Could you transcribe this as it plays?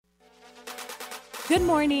Good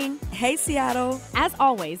morning. Hey, Seattle. As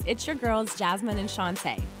always, it's your girls, Jasmine and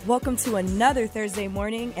Shantae. Welcome to another Thursday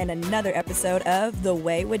morning and another episode of The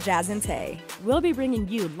Way with Jazz and Tay. We'll be bringing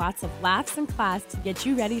you lots of laughs and class to get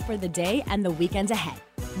you ready for the day and the weekend ahead.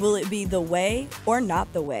 Will it be the way or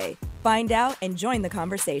not the way? Find out and join the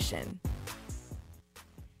conversation.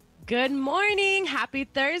 Good morning. Happy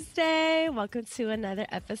Thursday. Welcome to another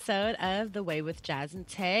episode of The Way with Jazz and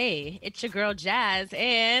Tay. It's your girl, Jazz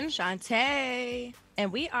and Shantae.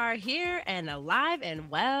 And we are here and alive and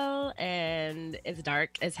well, and it's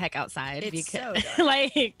dark as heck outside. It's so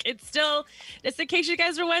dark. It's still, just in case you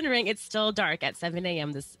guys were wondering, it's still dark at 7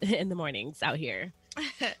 a.m. in the mornings out here.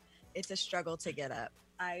 It's a struggle to get up.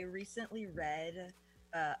 I recently read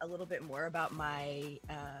a little bit more about my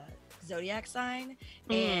zodiac sign,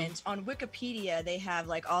 and on Wikipedia they have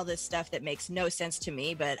like all this stuff that makes no sense to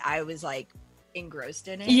me, but I was like engrossed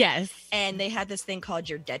in it. Yes. And they had this thing called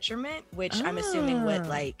your detriment, which I'm assuming would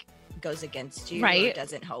like goes against you, right? Or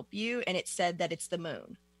doesn't help you, and it said that it's the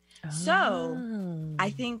moon. So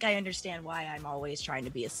I think I understand why I'm always trying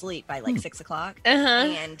to be asleep by like 6 o'clock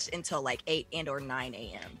and until like 8 and or 9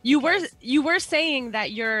 a.m. You were saying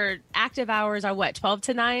that your active hours are what, 12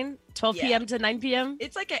 to 9, 12 p.m. to 9 p.m.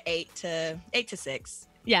 It's like a 8 to 6.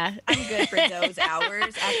 Yeah, I'm good for those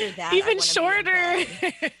hours. After that, even shorter.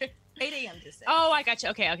 8 a.m. to 6. Oh, I got you.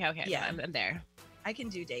 Okay. Yeah, I'm there. I can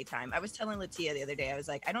do daytime. I was telling Latia the other day, I was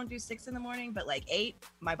like, I don't do 6 in the morning, but like 8,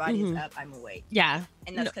 my body's up, I'm awake. Yeah.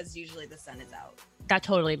 And that's because usually the sun is out. That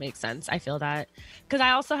totally makes sense. I feel that. Because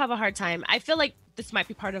I also have a hard time. I feel like this might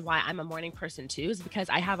be part of why I'm a morning person too, is because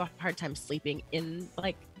I have a hard time sleeping in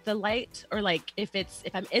like the light, or like if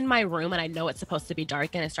I'm in my room and I know it's supposed to be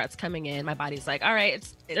dark and it starts coming in, my body's like, all right,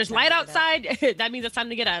 there's light outside. That means it's time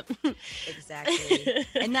to get up. Exactly.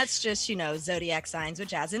 And that's just, zodiac signs with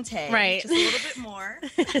Jazz and Tay. Right. Just a little bit more.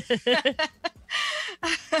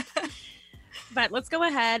 But let's go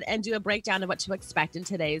ahead and do a breakdown of what to expect in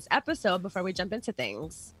today's episode before we jump into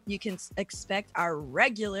things. You can expect our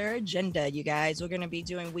regular agenda, you guys. We're going to be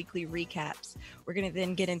doing weekly recaps. We're going to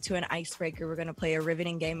then get into an icebreaker. We're going to play a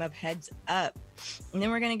riveting game of Heads Up. And then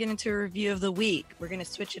we're going to get into a review of the week. We're going to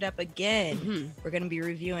switch it up again. We're going to be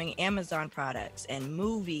reviewing Amazon products and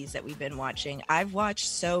movies that we've been watching. I've watched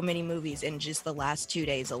so many movies in just the last 2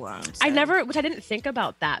 days alone. So. Which I didn't think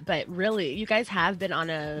about that, but really, you guys have been on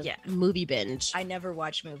a movie binge. I never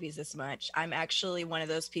watch movies this much. I'm actually one of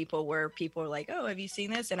those people where people are like, oh, have you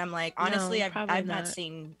seen this? And I'm like, honestly, no, I've not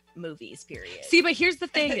seen movies, period. See, but here's the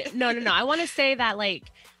thing. No. I want to say that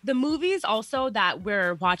like the movies also that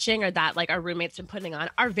we're watching, or that like our roommates been putting on,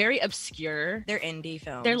 are very obscure. They're indie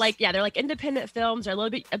films. They're like independent films. They're a little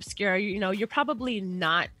bit obscure. You're probably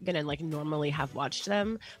not gonna like normally have watched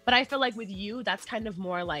them. But I feel like with you, that's kind of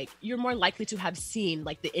more like you're more likely to have seen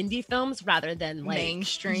like the indie films rather than like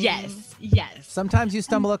mainstream. Yes. Sometimes you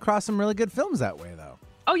stumble across some really good films that way, though.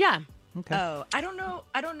 Oh yeah. Okay. Oh, I don't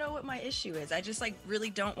know what my issue is. I just like really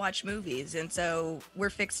don't watch movies, and so we're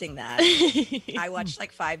fixing that. I watched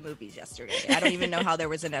like 5 movies yesterday. I don't even know how there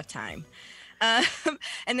was enough time.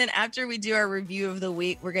 And then after we do our review of the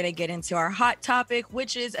week, we're going to get into our hot topic,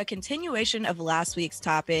 which is a continuation of last week's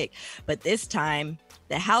topic, but this time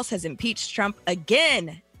the House has impeached Trump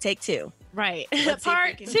again. Take 2. Right.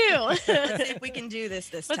 Part 2. Let's see if we can do this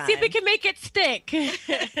time. Let's see if we can make it stick.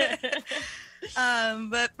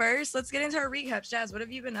 But first, let's get into our recaps. Jazz, what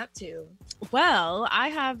have you been up to? Well, I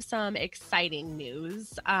have some exciting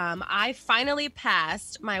news. I finally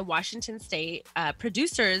passed my Washington State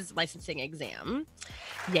producer's licensing exam.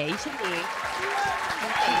 Yay to me.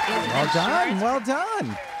 Well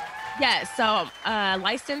done. Yeah, so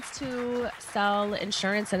licensed to sell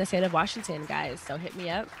insurance in the state of Washington, guys. So hit me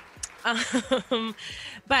up.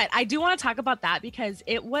 But I do want to talk about that because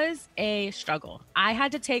it was a struggle. I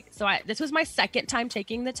had to this was my second time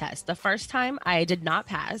taking the test. The first time I did not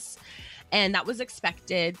pass, and that was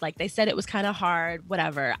expected. Like they said it was kind of hard,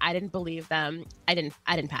 whatever. I didn't believe them. I didn't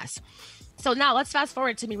pass. So now let's fast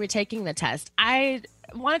forward to me retaking the test. I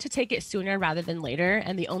wanted to take it sooner rather than later,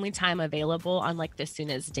 and the only time available on like the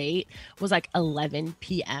soonest date was like 11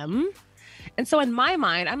 p.m. And so in my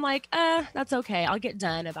mind, I'm like, that's okay. I'll get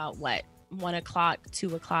done about 1 o'clock,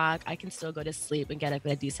 2 o'clock. I can still go to sleep and get up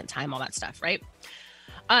at a decent time, all that stuff, right?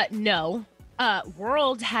 No.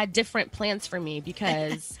 World had different plans for me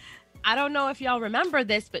because I don't know if y'all remember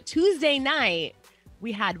this, but Tuesday night,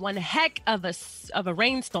 we had one heck of a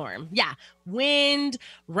rainstorm. Yeah. Wind,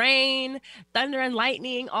 rain, thunder and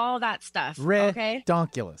lightning, all that stuff.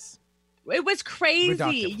 Redonkulous. It was crazy.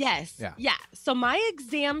 Ridiculous. Yes. Yeah. Yeah. So my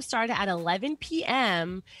exam started at 11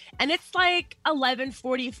 p.m. and it's like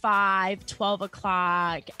 11:45, 12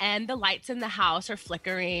 o'clock, and the lights in the house are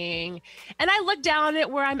flickering. And I look down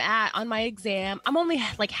at where I'm at on my exam. I'm only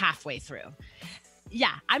like halfway through.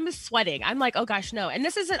 Yeah. I'm sweating. I'm like, oh gosh, no. And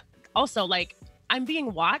this isn't also like, I'm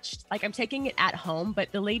being watched, like I'm taking it at home,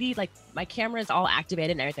 but the lady, like my camera is all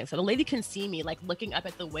activated and everything. So the lady can see me like looking up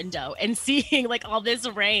at the window and seeing like all this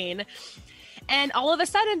rain. And all of a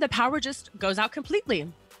sudden the power just goes out completely.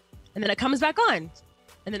 And then it comes back on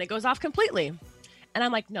and then it goes off completely. And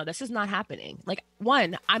I'm like, no, this is not happening. Like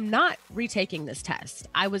one, I'm not retaking this test.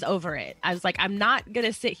 I was over it. I was like, I'm not going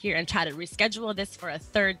to sit here and try to reschedule this for a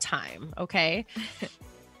third time. Okay.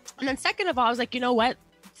 And then second of all, I was like, you know what?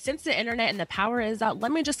 Since the internet and the power is out,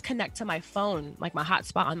 let me just connect to my phone, like my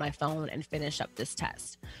hotspot on my phone, and finish up this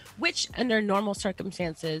test, which under normal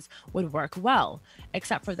circumstances would work well,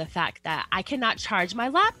 except for the fact that I cannot charge my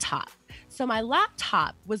laptop. So my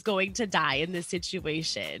laptop was going to die in this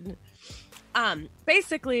situation.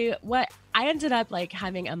 Basically what I ended up like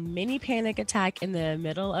having a mini panic attack in the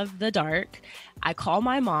middle of the dark. I call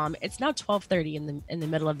my mom. It's now 12:30 in the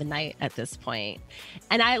middle of the night at this point.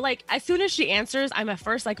 And I like, as soon as she answers, I'm at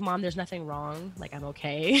first like, Mom, there's nothing wrong. Like, I'm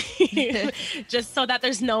okay. Just so that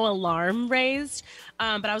there's no alarm raised.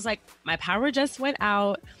 But I was like, my power just went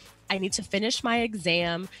out. I need to finish my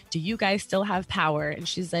exam. Do you guys still have power? And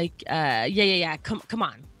she's like, yeah. Come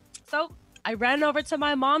on. So I ran over to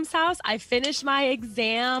my mom's house. I finished my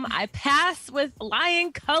exam. I passed with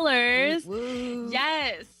flying colors. Woo.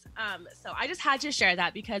 Yes. So I just had to share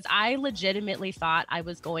that because I legitimately thought I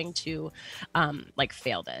was going to like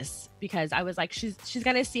fail this, because I was like, she's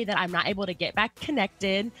going to see that I'm not able to get back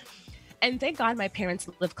connected. And thank God my parents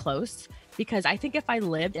live close, because I think if I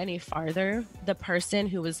lived any farther, the person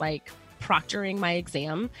who was like proctoring my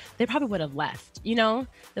exam, they probably would have left. You know,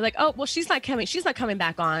 they're like, oh, well, she's not coming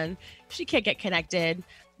back on. She can't get connected.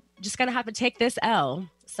 Just gonna have to take this L.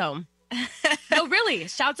 So no, really,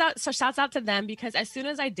 shouts out to them, because as soon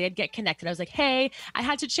as I did get connected, I was like, hey, I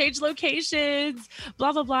had to change locations,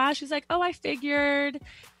 blah blah blah. She's like, oh, I figured,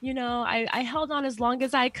 you know, I held on as long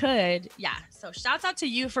as I could. Yeah, so shouts out to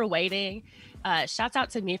you for waiting. Shouts out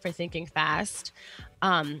to me for thinking fast.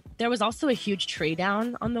 There was also a huge tree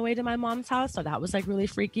down on the way to my mom's house, so that was like really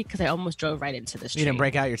freaky, because I almost drove right into this tree. You didn't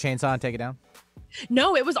break out your chainsaw and take it down?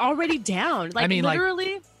 No, it was already down. Like, I mean,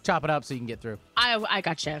 literally, like, chop it up so you can get through. I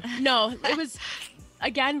gotcha. No, it was,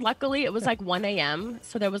 again, luckily it was like 1 a.m.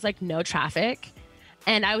 So there was like no traffic,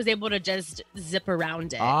 and I was able to just zip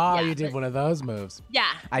around it. Oh, yeah, you did one of those moves.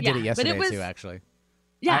 Yeah. I did it yesterday too, actually.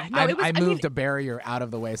 Yeah, I moved a barrier out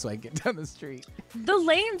of the way so I could get down the street. The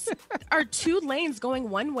lanes are 2 lanes going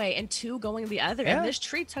one way and 2 going the other. Yeah. And this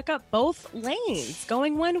tree took up both lanes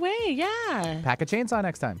going one way. Yeah. Pack a chainsaw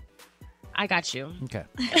next time. I got you. Okay.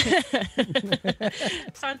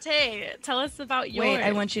 Sante, tell us about yours. Wait,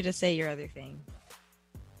 I want you to say your other thing.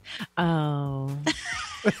 Oh.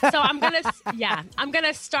 So I'm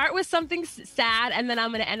gonna start with something sad, and then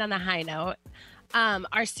I'm gonna end on a high note.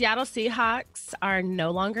 Our Seattle Seahawks are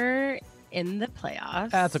no longer in the playoffs.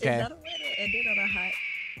 Is That's okay. that a way to end it on a high?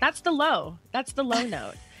 That's the low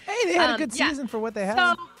note. Hey, they had a good season for what they had.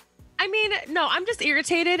 So, I mean, no, I'm just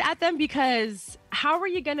irritated at them, because how are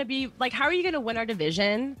you going to win our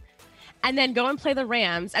division and then go and play the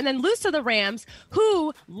Rams and then lose to the Rams,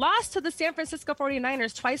 who lost to the San Francisco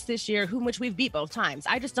 49ers twice this year, which we've beat both times?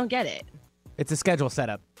 I just don't get it. It's a schedule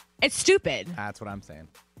setup. It's stupid. That's what I'm saying.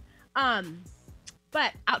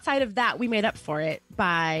 But outside of that, we made up for it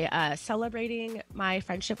by celebrating my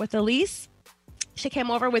friendship with Elise. She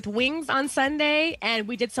came over with wings on Sunday, and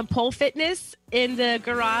we did some pole fitness in the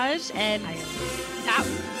garage. And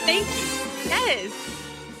thank you. Yes.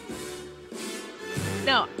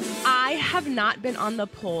 No, I have not been on the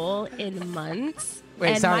pole in months.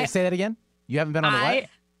 Wait, sorry, say that again? You haven't been on the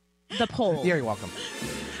what? The pole. You're welcome.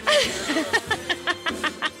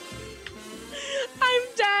 I'm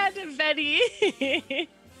dead, Betty.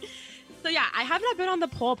 So yeah, I have not been on the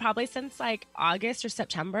pole probably since like August or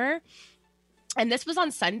September. And this was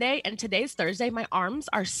on Sunday, and today's Thursday. My arms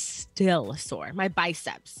are still sore. My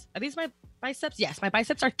biceps. Are these my biceps? Yes, my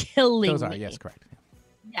biceps are killing me. Those are, yes, correct.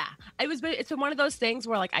 Yeah, it's been one of those things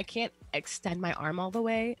where like I can't extend my arm all the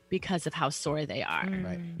way because of how sore they are.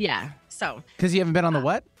 Right. Yeah. So. Because you haven't been on the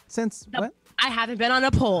what since what? I haven't been on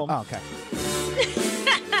a pole. Oh, okay.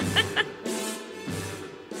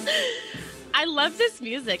 I love this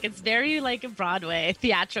music. It's very like Broadway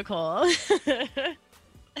theatrical.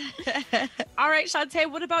 All right, Shantae,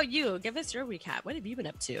 what about you? Give us your recap. What have you been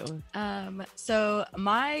up to? So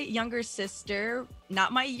my younger sister,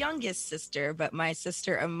 not my youngest sister, but my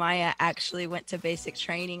sister Amaya actually went to basic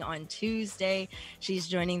training on Tuesday. She's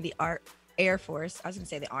joining the Air Force. I was gonna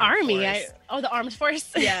say the Army. Force. The Armed Force.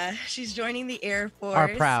 Yeah, she's joining the Air Force. Are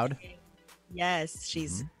proud. Yes,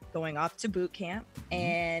 she's going off to boot camp.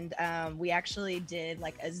 And we actually did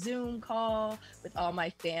like a Zoom call with all my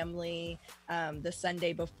family the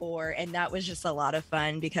Sunday before. And that was just a lot of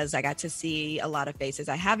fun because I got to see a lot of faces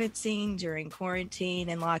I haven't seen during quarantine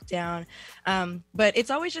and lockdown. But it's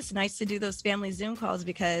always just nice to do those family Zoom calls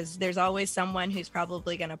because there's always someone who's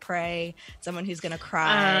probably going to pray, someone who's going to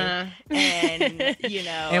cry. And, you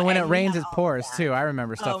know. And when it rains, it pours too. I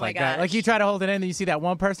remember stuff like that. Like you try to hold it in and you see that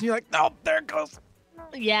one person, you're like, oh, there it goes.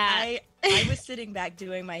 Yeah. I was sitting back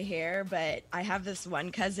doing my hair, but I have this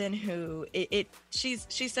one cousin who she's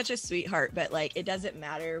such a sweetheart, but like it doesn't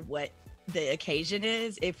matter what the occasion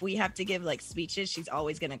is. If we have to give like speeches, she's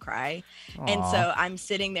always gonna cry. Aww. And so I'm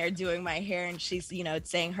sitting there doing my hair and she's, you know,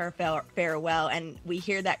 saying her farewell and we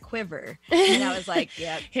hear that quiver. And I was like,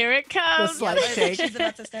 yeah, here it comes. She's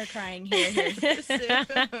about to start crying. Here's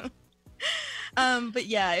the but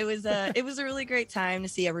yeah, it was a really great time to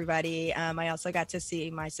see everybody. I also got to see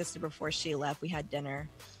my sister before she left. We had dinner.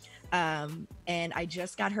 And I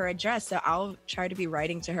just got her address, so I'll try to be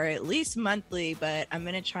writing to her at least monthly, but I'm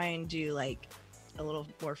gonna try and do like a little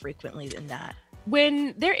more frequently than that.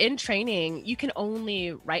 When they're in training, you can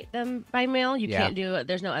only write them by mail. You can't do it.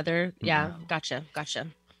 There's no other. Yeah, gotcha.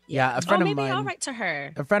 Yeah, a friend of mine. Maybe I'll write to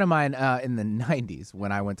her. A friend of mine in the 90s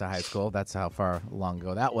when I went to high school. That's how far long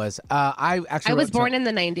ago that was. I was born in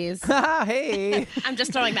the 90s. Hey. I'm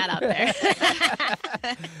just throwing that out there.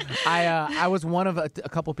 I was one of a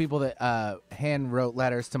couple people that hand wrote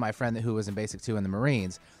letters to my friend who was in Basic 2 in the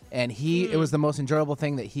Marines. And it was the most enjoyable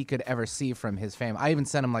thing that he could ever see from his family. I even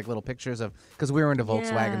sent him like little pictures of, because we were into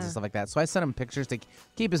Volkswagens and stuff like that. So I sent him pictures to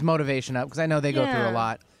keep his motivation up because I know they go through a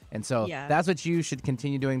lot. And so that's what you should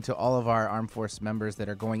continue doing to all of our armed force members that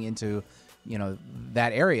are going into, you know,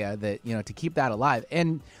 that area, that, you know, to keep that alive.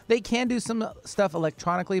 And they can do some stuff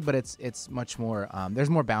electronically, but it's much more, there's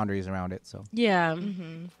more boundaries around it. So yeah.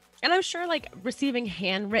 Mm-hmm. And I'm sure like receiving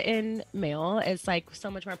handwritten mail is like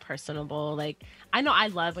so much more personable. Like I know I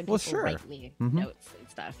love when people write me notes and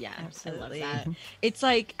stuff. Yeah, absolutely. I love that. It's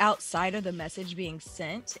like outside of the message being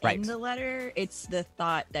sent in the letter, it's the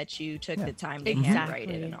thought that you took the time to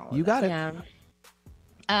handwrite it and all. You got it.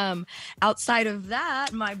 Yeah. Outside of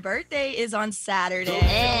that, my birthday is on Saturday.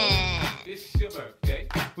 It's your birthday.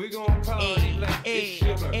 We gonna party like it's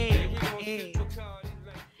your birthday.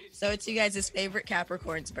 So it's you guys' favorite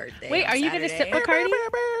Capricorn's birthday. Wait, are you going to sip Bacardi?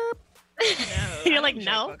 No. You're like,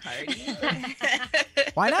 no.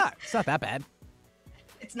 Why not? It's not that bad.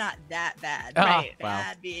 It's not that bad. Right.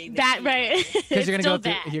 Bad being that, right. Because you're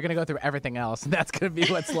gonna go through everything else, and that's gonna be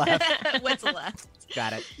what's left. What's left?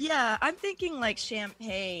 Got it. Yeah, I'm thinking like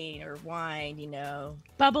champagne or wine, you know.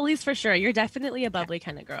 Bubblies for sure. You're definitely a bubbly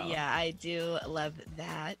kind of girl. Yeah, I do love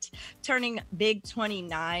that. Turning big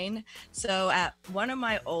 29. So at one of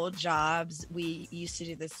my old jobs, we used to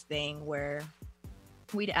do this thing where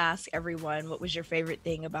we'd ask everyone, what was your favorite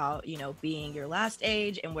thing about, you know, being your last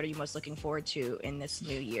age, and what are you most looking forward to in this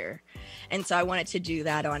new year? And so I wanted to do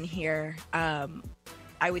that on here.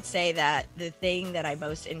 I would say that the thing that I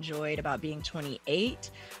most enjoyed about being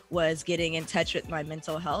 28 was getting in touch with my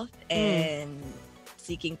mental health and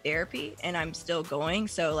seeking therapy, and I'm still going.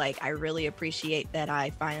 So like, I really appreciate that I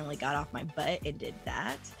finally got off my butt and did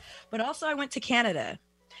that. But also I went to Canada.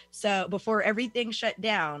 So before everything shut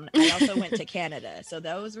down, I also went to Canada. So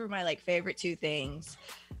those were my like favorite two things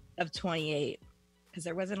of 28, because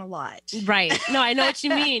there wasn't a lot. Right. No, I know what you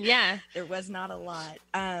mean. Yeah. There was not a lot.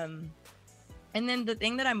 And then the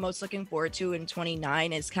thing that I'm most looking forward to in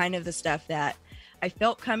 29 is kind of the stuff that I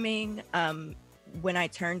felt coming. When I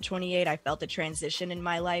turned 28, I felt a transition in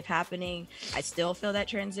my life happening. I still feel that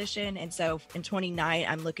transition. And so in 29,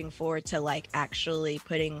 I'm looking forward to like actually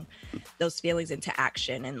putting those feelings into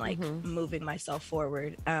action and like moving myself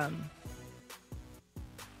forward.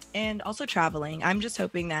 And also traveling. I'm just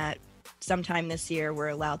hoping that sometime this year we're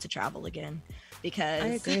allowed to travel again, because I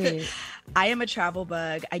agree. I am a travel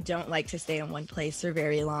bug. I don't like to stay in one place for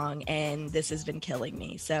very long, and this has been killing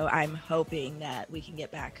me. So I'm hoping that we can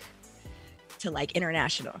get back to like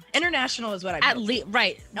international is what I'm at least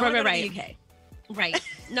right. UK. Right.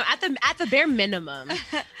 No, at the bare minimum.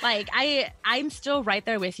 Like I'm still right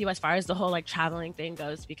there with you as far as the whole like traveling thing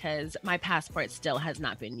goes, because my passport still has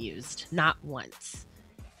not been used, not once.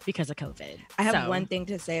 because of COVID. I have So- one thing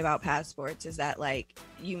to say about passports is that like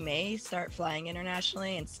you may start flying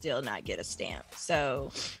internationally and still not get a stamp.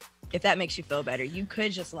 So if that makes you feel better, you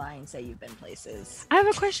could just lie and say you've been places. I have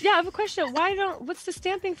a question. Yeah, I have a question. What's the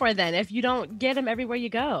stamping for then if you don't get them everywhere you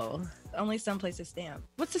go? Only some places stamp.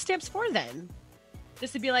 What's the stamps for then?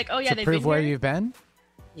 Just to be like, oh yeah, to they've prove been where here? you've been.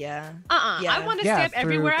 Yeah. I want to stamp through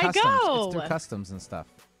everywhere I customs. go. It's through customs and stuff.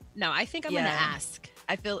 No, I think I'm Yeah. gonna ask.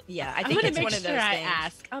 I think I'm it's gonna make one of sure those I things.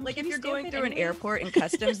 ask. Like can if you you're stamp going it through an anywhere? airport and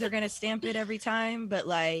customs, they're gonna stamp it every time. But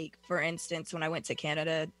like for instance, when I went to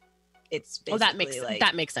Canada, it's basically Oh,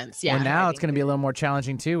 that makes sense. Yeah. Well, now it's driving going to be a through. little more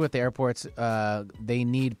challenging too with the airports. They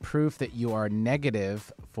need proof that you are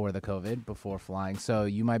negative for the COVID before flying, so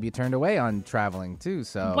you might be turned away on traveling too.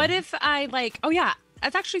 So What if I like? Oh yeah,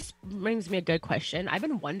 that actually brings me a good question. I've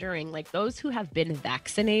been wondering, like those who have been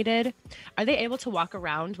vaccinated, are they able to walk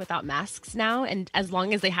around without masks now? And as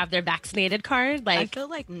long as they have their vaccinated card, I like feel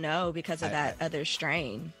like no, because of that other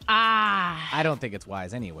strain. I don't think it's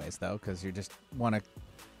wise, anyways, though, because you just want to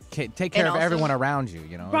take care And of also- everyone around you.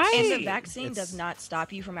 You know, Right. And Hey, the vaccine it's- does not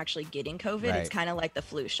stop you from actually getting COVID. Right. It's kind of like the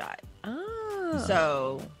flu shot. Oh,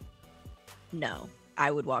 So, no,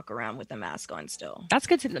 I would walk around with a mask on still. that's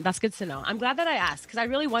good to know. That's good to know. I'm glad that I asked because I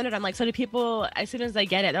really wondered. I'm like, so do people as soon as they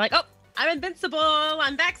get it, they're like, oh, I'm invincible.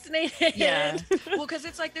 I'm vaccinated. Yeah. Well, because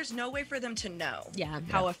it's like there's no way for them to know Yeah.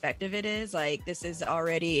 how effective it is. Like this is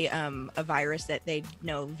already a virus that they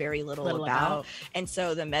know very little about. And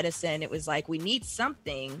so the medicine, it was like, we need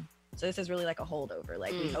something. So this is really like a holdover.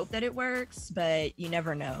 Like we hope that it works, but you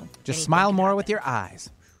never know. just Anything smile can more happen. with your eyes.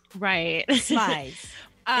 Right. Smiles.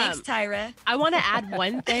 Thanks, Tyra. I want to add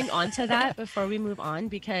one thing onto that before we move on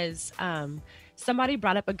because somebody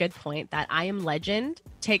brought up a good point that I Am Legend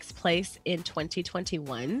takes place in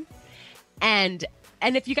 2021. And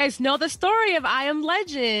if you guys know the story of I Am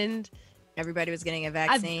Legend, Everybody was getting a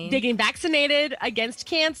vaccine. they getting vaccinated against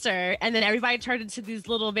cancer, and then everybody turned into these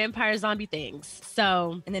little vampire zombie things.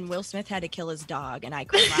 So, And then Will Smith had to kill his dog, and I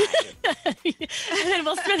cried. and then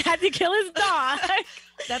Will Smith had to kill his dog.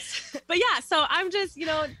 That's But yeah, so I'm just,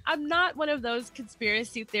 I'm not one of those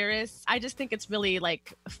conspiracy theorists. I just think it's really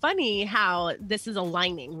like funny how this is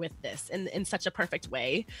aligning with this in such a perfect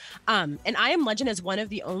way. And I Am Legend is one of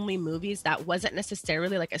the only movies that wasn't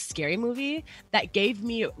necessarily like a scary movie that gave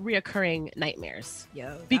me reoccurring nightmares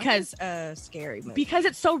that Because- was a scary movie. because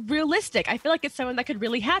it's so realistic. I feel like it's something that could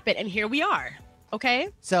really happen. And here we are. Okay.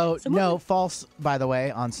 So, So no, what- false, by the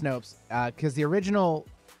way, on Snopes, because the original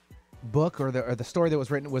book or the story that was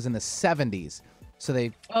written was in the 70s. So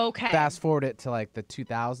they Okay. fast forward it to like the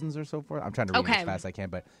 2000s or so forth. I'm trying to read it Okay. as fast as I can,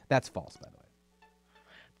 but that's false, by the way.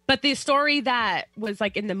 But the story that was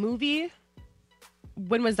like in the movie,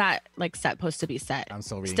 when was that like supposed to be set? I'm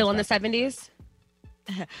still reading. Still in the as fast as I can.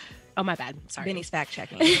 70s? Oh, my bad. Sorry. Benny's fact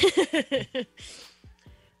checking.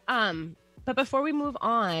 But before we move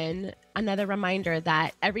on, another reminder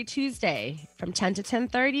that every Tuesday from 10 to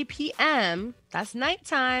 10:30 p.m., that's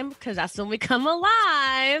nighttime because that's when we come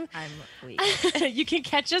alive. I'm weak. You can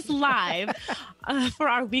catch us live for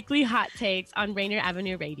our weekly hot takes on Rainier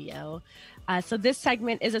Avenue Radio. So this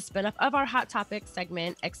segment is a spin-off of our Hot Topics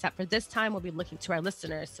segment, except for this time we'll be looking to our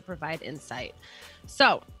listeners to provide insight.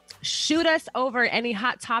 So shoot us over any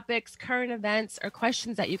hot topics, current events, or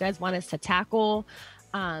questions that you guys want us to tackle.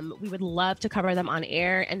 We would love to cover them on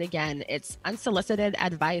air. And again, it's unsolicited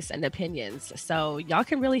advice and opinions. So y'all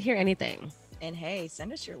can really hear anything. And hey,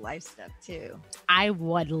 send us your life stuff too. I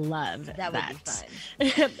would love That that. would be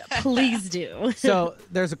fun. Please do. So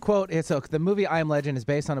there's a quote. So the movie I Am Legend is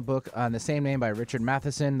based on a book on the same name by Richard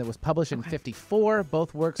Matheson that was published in '54.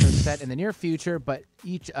 Both works are set in the near future, but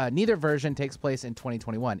neither version takes place in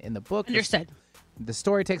 2021. In the book, Understood. the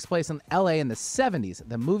story takes place in LA in the 70s.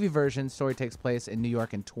 The movie version story takes place in New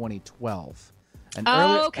York in 2012. An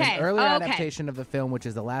Okay, earlier okay. adaptation of the film, which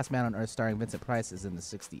is The Last Man on Earth starring Vincent Price, is in the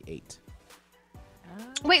 68.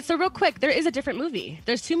 Wait, so real quick, there is a different movie.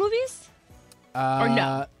 There's two movies? Or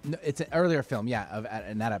no? It's an earlier film, yeah, of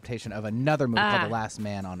an adaptation of another movie called The Last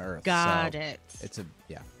Man on Earth. Got So it. It's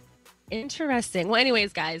yeah. Interesting. Well,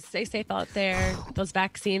 anyways, guys, stay safe out there. Those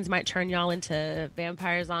vaccines might turn y'all into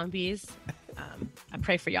vampire zombies. I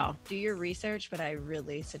pray for y'all. Do your research, but I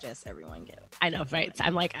really suggest everyone get it. I know, right?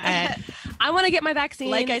 I'm like, I want to get my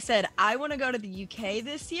vaccine. Like I said, I want to go to the UK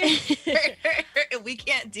this year. We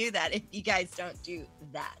can't do that if you guys don't do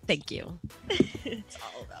that. Thank you. It's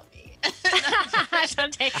all about me.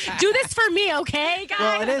 Shantae, do this for me, okay, guys?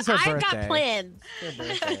 Well, it is her I've birthday. got plans. Your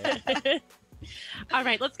birthday. All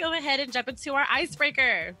right, let's go ahead and jump into our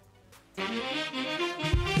icebreaker.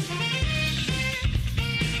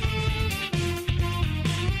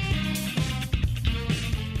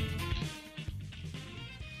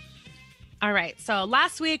 All right. So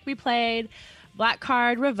last week we played Black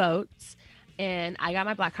Card Revote, and I got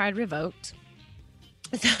my Black Card revoked.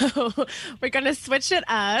 So we're going to switch it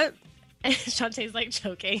up. And Shantae's like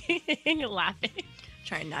choking and laughing.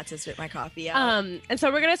 Trying not to spit my coffee out. And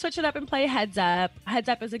so we're going to switch it up and play Heads Up. Heads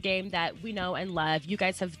Up is a game that we know and love. You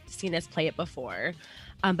guys have seen us play it before.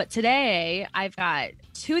 But today I've got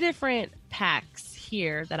 2 different packs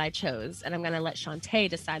here that I chose, and I'm going to let Shantae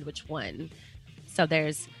decide which one. So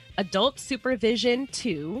there's Adult Supervision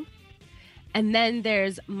 2, and then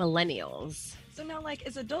there's Millennials. So now, like,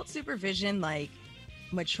 is adult supervision like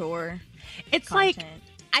mature? It's content? like,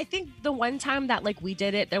 I think the one time that like we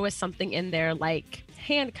did it, there was something in there like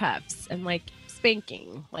handcuffs and like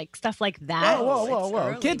spanking, like stuff like that.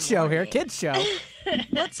 Whoa. Kids show here. Kids show.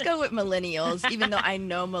 Let's go with millennials, even though I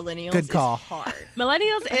know millennials Good call. is hard.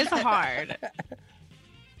 Millennials is hard.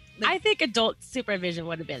 I think adult supervision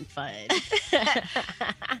would have been fun.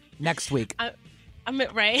 Next week. I'm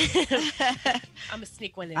right. I'm gonna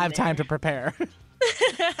sneak one in. I have time to prepare.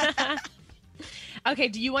 Okay,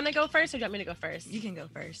 do you want to go first or do you want me to go first? You can go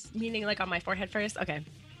first. Meaning like on my forehead first? Okay.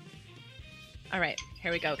 All right,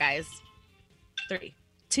 here we go, guys. 3,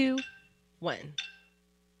 2, 1.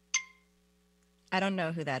 I don't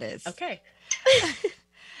know who that is. Okay.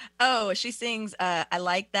 Oh, she sings I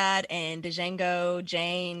Like That and Django,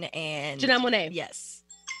 Jane, and Janelle Monáe. Yes.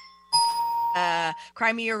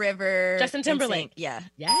 Cry Me a River. Justin Timberlake. Yeah.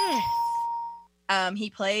 Yes. He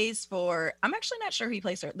plays for, I'm actually not sure who he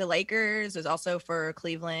plays for. The Lakers. Is also for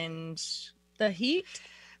Cleveland. The Heat?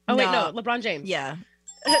 Oh, wait, no. LeBron James. Yeah.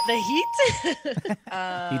 The Heat?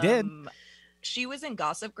 He did. She was in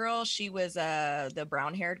Gossip Girl. She was the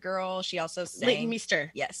brown-haired girl. She also sang. Leighton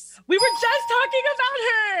Meester. Yes. We were just talking about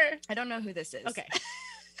her. I don't know who this is. Okay.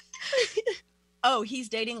 Oh, he's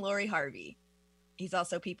dating Lori Harvey. He's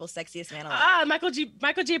also People's Sexiest Man Alive. Michael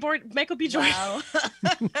B. Jordan. Wow.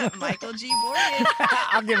 Michael G. Jordan.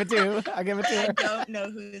 I'll give it to you. I don't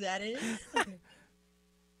know who that is.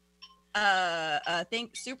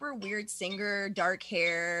 Think super weird singer, dark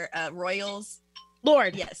hair, Royals.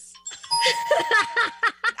 Lord. Yes.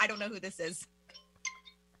 I don't know who this is.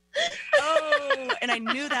 Oh, and I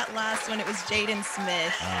knew that last one. It was Jaden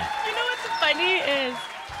Smith. You know what's funny is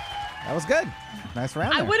That was good. Nice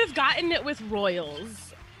round. I there. would have gotten it with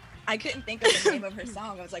Royals. I couldn't think of the name of her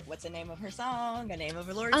song. I was like, what's the name of her song? A name of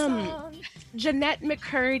a Lori song? Jeanette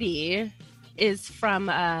McCurdy is from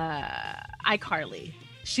iCarly.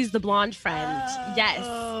 She's the blonde friend. Yes.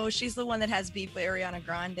 Oh, she's the one that has beef with Ariana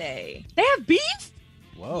Grande. They have beef?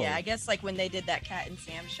 Whoa. Yeah, I guess like when they did that Cat and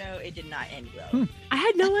Sam show, it did not end well. I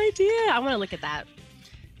had no idea. I want to look at that.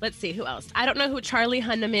 Let's see who else. I don't know who Charlie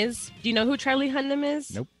Hunnam is. Do you know who Charlie Hunnam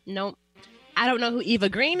is? Nope. I don't know who Eva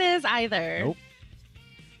Green is either. Nope.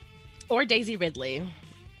 Or Daisy Ridley.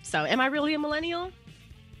 So, am I really a millennial?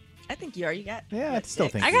 I think you are. You got Yeah, I what, still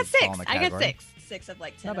six? think I got you'd fall in 6. the I got category. 6. 6 of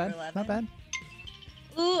like 10 Not bad. or 11. Not bad.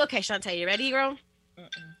 Ooh, okay, Shantae, you ready, girl?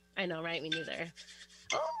 Mm-mm. I know, right? Me neither.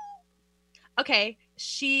 Oh. Okay,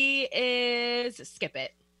 she is. Skip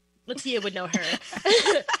it. Latia would know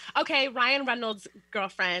her. Okay, Ryan Reynolds'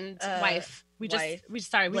 girlfriend, wife. We wife.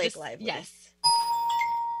 Blake Lively. Yes.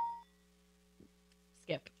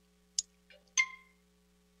 Skip.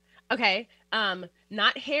 Okay,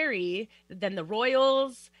 not Harry, then the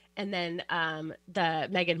Royals, and then the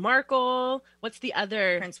Meghan Markle. What's the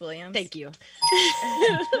other? Prince Williams. Thank you.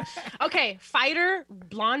 Okay, fighter,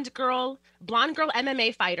 blonde girl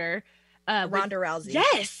MMA fighter. Ronda Rousey.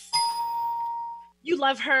 Yes. You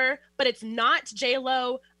love her, but it's not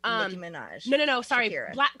J-Lo. Nicki Minaj. No. Sorry,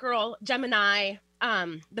 Shakira. Black girl, Gemini.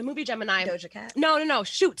 The movie Gemini. Doja Cat. No.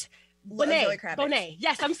 Shoot. Zoe Bonet. Kravitz. Bonet.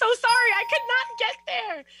 Yes, I'm so sorry. I could not get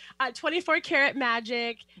there. 24 Karat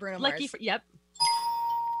Magic. Bruno Lucky Mars. for, yep.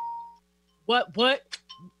 What?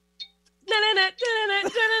 Na.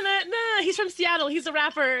 He's from Seattle. He's a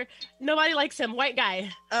rapper. Nobody likes him. White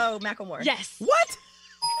guy. Oh, Macklemore. Yes. What?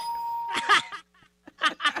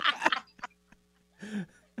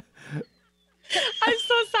 I'm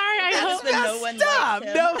so sorry. I That's hope the no one Stop.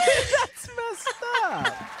 likes him. No, that's messed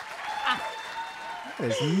up.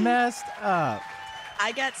 That is messed up.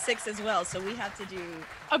 I got 6 as well, so we have to do.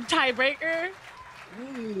 a tiebreaker.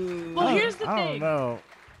 Ooh. Well, here's the I thing. don't know.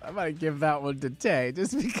 I might give that one to Tay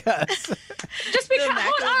just because. Just because,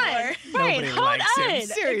 hold Macklemore. on. Right, Nobody hold likes on. him.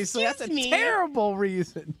 Seriously, that's a Excuse me. terrible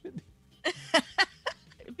reason.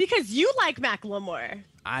 Because you like Macklemore.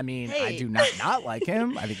 I mean, I Hey. do not like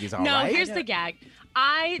him. I think he's all No, right. here's the gag.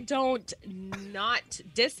 I don't not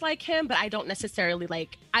dislike him, but I don't necessarily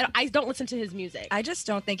like. I don't listen to his music. I just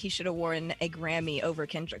don't think he should have won a Grammy over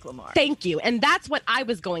Kendrick Lamar. Thank you. And that's what I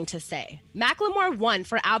was going to say. Macklemore won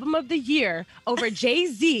for Album of the Year over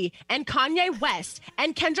Jay-Z and Kanye West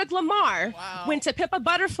and Kendrick Lamar when To Pimp a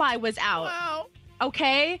Butterfly was out. Wow.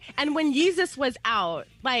 Okay? And when Yeezus was out,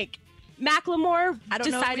 like, Macklemore I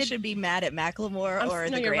don't know if we decided... should be mad at Macklemore or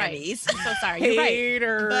the you're Grammys. Right. I'm so sorry. You're right.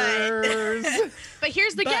 Haters. But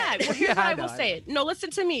here's the gag. Well, here's Yeah, why I I will know. say it. No,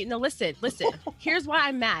 listen to me. No, listen. Here's why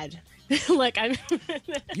I'm mad. Like, I'm...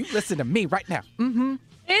 You listen to me right now. Mm-hmm.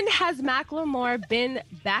 When has Macklemore been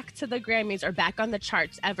back to the Grammys or back on the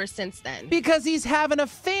charts ever since then? Because he's having a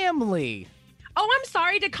family. Oh, I'm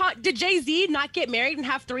sorry. Did Jay-Z not get married and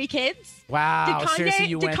have 3 kids? Wow. Seriously,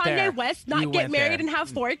 you Did went Kanye there. West You not get went married there. and have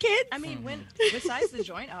 4 kids? I mean, when besides the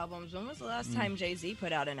joint albums, when was the last time Jay-Z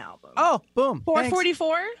put out an album? Oh, boom. Thanks.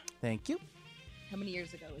 444? Thank you. How many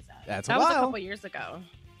years ago was that? That's That a was a while. couple years ago.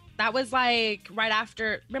 That was like right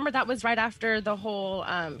after. Remember, that was right after the whole.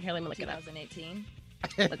 Here, let me look it up. 2018.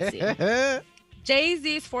 Let's see.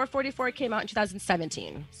 Jay-Z's 444 came out in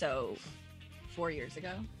 2017. So 4 years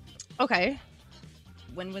ago. Okay.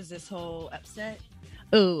 When was this whole upset?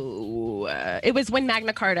 Oh, it was when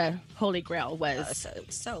Magna Carta, Holy Grail, was.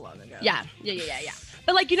 So long ago. Yeah.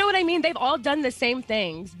 But like, you know what I mean? They've all done the same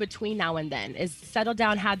things between now and then, is settle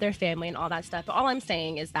down, had their family and all that stuff. But all I'm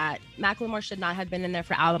saying is that Macklemore should not have been in there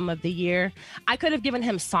for Album of the Year. I could have given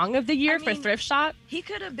him Song of the Year for mean, Thrift Shop. He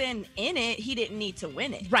could have been in it. He didn't need to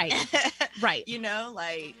win it. Right. Right. You know,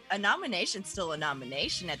 like a nomination's still a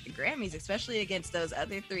nomination at the Grammys, especially against those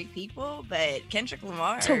other 3 people. But Kendrick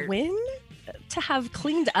Lamar. To win? To have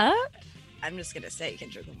cleaned up? I'm just going to say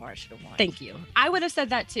Kendrick Lamar should have won. Thank you. I would have said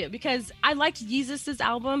that too, because I liked Yeezus'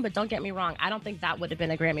 album, but don't get me wrong, I don't think that would have been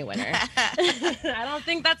a Grammy winner. I don't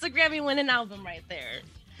think that's a Grammy winning album right there.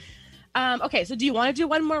 Okay, so do you want to do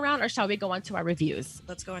one more round or shall we go on to our reviews?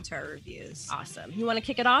 Let's go into our reviews. Awesome. You want to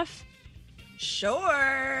kick it off?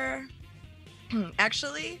 Sure.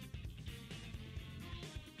 Actually,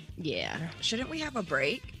 Yeah. shouldn't we have a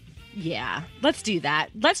break? Yeah. Let's do that.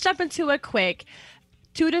 Let's jump into a quick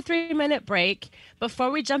 2 to 3 minute break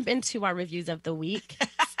before we jump into our reviews of the week.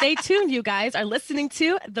 Stay tuned, you guys are listening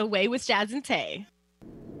to The Way with Jazz and Tay.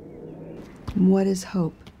 What is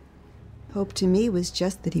hope? Hope to me was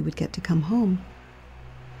just that he would get to come home.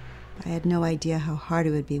 I had no idea how hard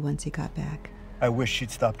it would be once he got back. I wish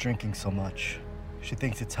she'd stop drinking so much. She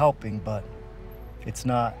thinks it's helping, but it's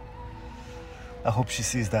not. I hope she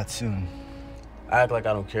sees that soon. I act like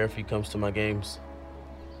I don't care if he comes to my games,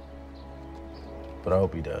 but I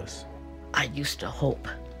hope he does. I used to hope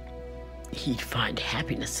he'd find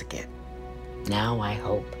happiness again. Now I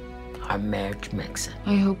hope our marriage makes it.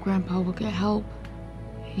 I hope Grandpa will get help.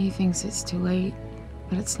 He thinks it's too late,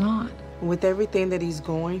 but it's not. With everything that he's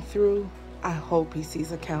going through, I hope he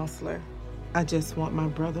sees a counselor. I just want my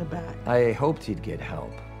brother back. I hoped he'd get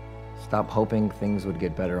help. Stop hoping things would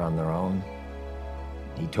get better on their own.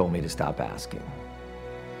 He told me to stop asking.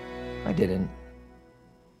 I didn't.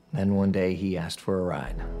 Then one day he asked for a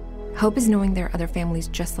ride. Hope is knowing there are other families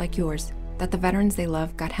just like yours, that the veterans they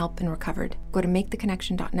love got help and recovered. Go to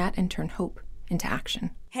maketheconnection.net and turn hope into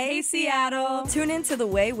action. Hey, Seattle! Tune in to The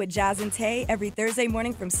Way with Jazz and Tay every Thursday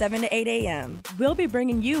morning from 7 to 8 a.m. We'll be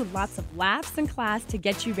bringing you lots of laughs and class to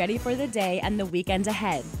get you ready for the day and the weekend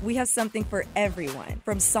ahead. We have something for everyone,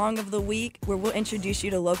 from Song of the Week, where we'll introduce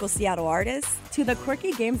you to local Seattle artists, to the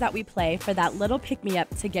quirky games that we play for that little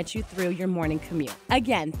pick-me-up to get you through your morning commute.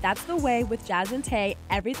 Again, that's The Way with Jazz and Tay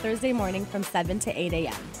every Thursday morning from 7 to 8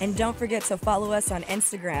 a.m. And don't forget to follow us on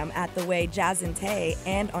Instagram at The Way Jazz and Tay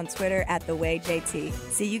and on Twitter at The Way JT.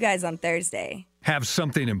 See you guys on Thursday. Have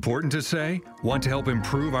something important to say? Want to help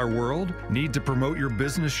improve our world? Need to promote your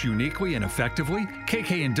business uniquely and effectively?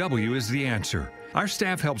 KKNW is the answer. Our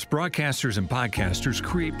staff helps broadcasters and podcasters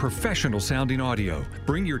create professional sounding audio.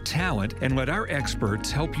 Bring your talent and let our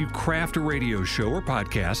experts help you craft a radio show or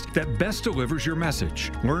podcast that best delivers your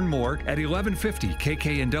message. Learn more at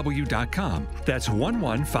 1150kknw.com. That's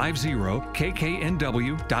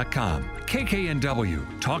 1150kknw.com.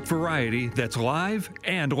 KKNW, talk variety that's live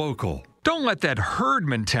and local. Don't let that herd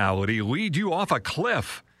mentality lead you off a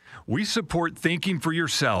cliff. We support thinking for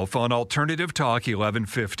yourself on Alternative Talk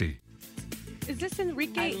 1150. Is this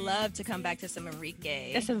Enrique? I love to come back to some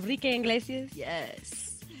Enrique. That's Enrique Iglesias?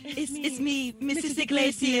 Yes. It's me, Mrs.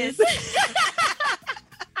 Iglesias.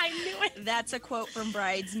 I knew it. That's a quote from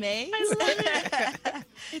Bridesmaids. I love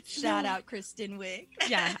it. Shout out Kristen Wiig.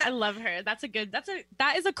 Yeah, I love her. That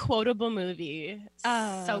is a quotable movie.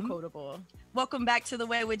 So quotable. Welcome back to The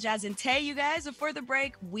Way with Jazz and Tay, you guys. Before the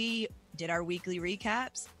break, we did our weekly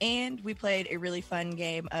recaps and we played a really fun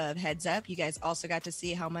game of Heads Up. You guys also got to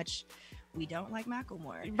see how much we don't like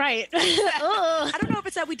Macklemore. Right. I don't know if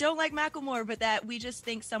it's that we don't like Macklemore, but that we just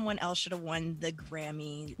think someone else should have won the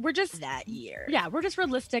Grammy that year. Yeah, we're just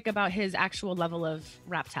realistic about his actual level of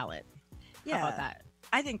rap talent. Yeah. How about that?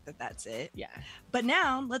 I think that's it. Yeah. But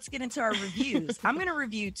now let's get into our reviews. I'm going to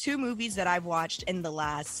review 2 movies that I've watched in the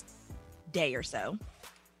last day or so.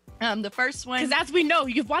 The first one, because as we know,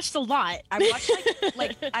 you've watched a lot. I watched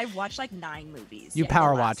I've watched like 9 movies. You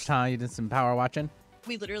power watched, huh? You did some power watching?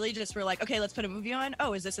 We literally just were like, okay, let's put a movie on.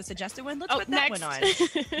 Oh, is this a suggested one? Let's put that one on.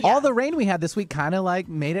 All the rain we had this week kind of like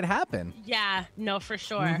made it happen. Yeah, no, for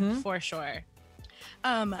sure. For sure.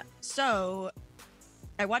 So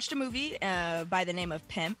I watched a movie by the name of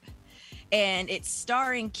Pimp, and it's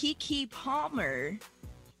starring Keke Palmer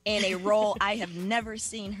in a role I have never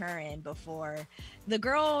seen her in before. The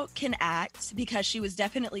girl can act because she was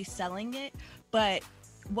definitely selling it, but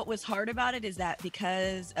what was hard about it is that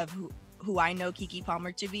because of who I know Keke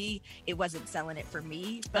Palmer to be, it wasn't selling it for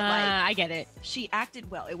me. But I get it. She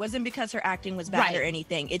acted well. It wasn't because her acting was bad or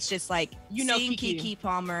anything. It's just like, you know, seeing Keke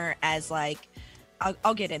Palmer as like,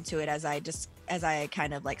 I'll get into it as I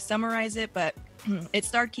kind of like summarize it, but it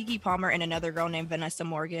starred Keke Palmer and another girl named Vanessa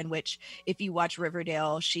Morgan, which if you watch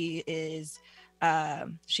Riverdale, she plays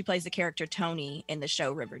the character Tony in the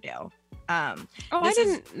show Riverdale. I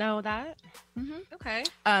didn't know that. Okay.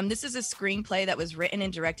 This is a screenplay that was written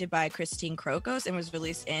and directed by Christine Krokos and was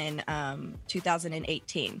released in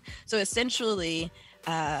 2018. So essentially,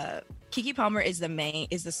 Keke Palmer is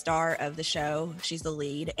the star of the show. She's the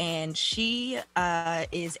lead, and she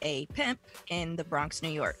is a pimp in the Bronx, New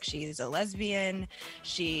York. She's a lesbian.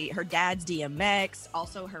 Her dad's DMX.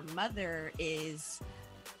 Also, her mother is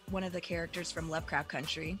one of the characters from Lovecraft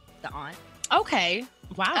Country, the aunt. Okay.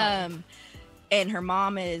 Wow. And her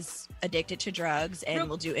mom is addicted to drugs and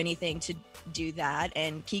will do anything to do that.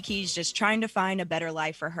 And Kiki's just trying to find a better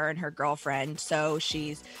life for her and her girlfriend. So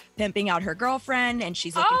she's pimping out her girlfriend and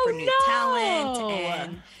she's looking for new talent.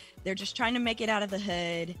 And they're just trying to make it out of the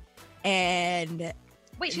hood. And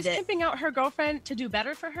wait, she's pimping out her girlfriend to do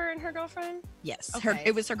better for her and her girlfriend? Yes. Okay.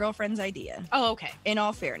 It was her girlfriend's idea. Oh, okay. In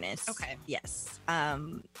all fairness. Okay. Yes.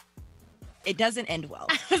 It doesn't end well.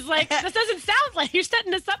 I was like, this doesn't sound like you're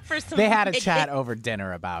setting us up for some. They had a chat over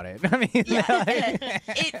dinner about it. I mean, yeah,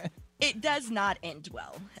 it does not end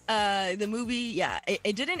well. The movie,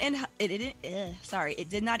 it didn't end. It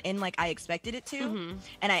did not end like I expected it to.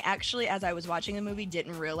 And I actually, as I was watching the movie,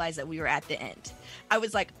 didn't realize that we were at the end. I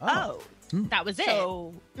was like, that was it.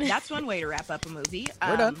 So that's one way to wrap up a movie.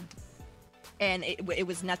 We're done. And it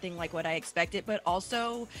was nothing like what I expected, but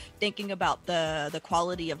also thinking about the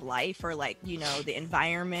quality of life or like, you know, the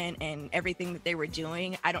environment and everything that they were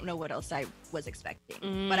doing. I don't know what else I was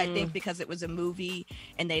expecting, but I think because it was a movie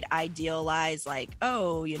and they'd idealize like,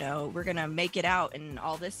 oh, you know, we're going to make it out and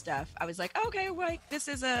all this stuff. I was like, okay, like this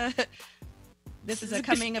is a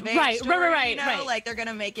coming of age story, right, you know? right. Like they're going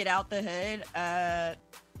to make it out the hood.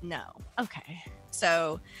 No. Okay.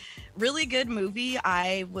 So really good movie.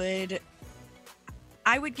 I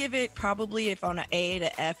would give it probably, if on an A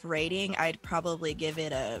to F rating, I'd probably give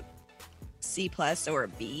it a C+ or a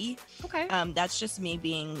B. Okay. That's just me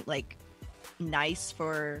being like nice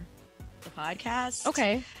for the podcast.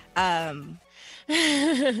 Okay.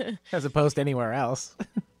 As opposed to anywhere else.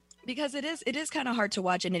 Because it is kind of hard to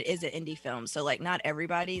watch and it is an indie film. So like not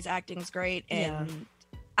everybody's acting's great. And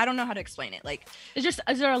I don't know how to explain it. Like is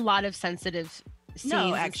there a lot of sensitive scenes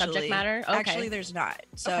and subject matter? Okay. Actually, there's not.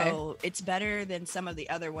 So it's better than some of the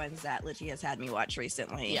other ones that Lydia's had me watch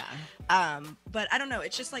recently. Yeah. But I don't know.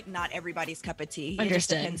 It's just like not everybody's cup of tea. Understood. It just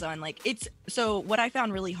depends on like so what I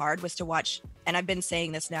found really hard was to watch, and I've been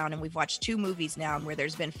saying this now, and we've watched 2 movies now where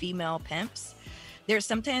there's been female pimps. There's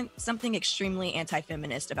something extremely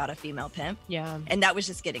anti-feminist about a female pimp. Yeah. And that was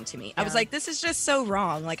just getting to me. I was like, this is just so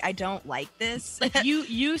wrong. Like, I don't like this. Like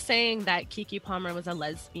you saying that Keke Palmer was a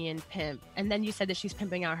lesbian pimp, and then you said that she's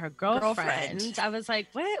pimping out her girlfriend. I was like,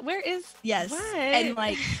 what? Where is... Yes. What? And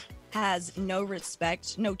like... has no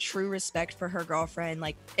true respect for her girlfriend,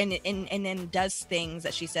 like and then does things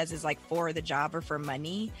that she says is like for the job or for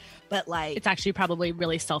money, but like it's actually probably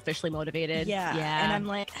really selfishly motivated. Yeah. And I'm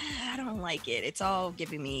like, I don't like it. It's all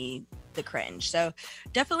giving me the cringe. So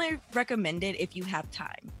definitely recommend it if you have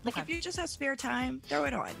time. Like if you just have spare time, throw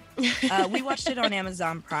it on. We watched it on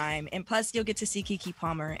Amazon Prime, and plus you'll get to see Keke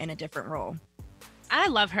Palmer in a different role. I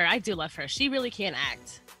love her. I do love her. She really can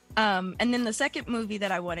act. And then the second movie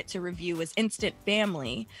that I wanted to review was Instant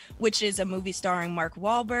Family, which is a movie starring Mark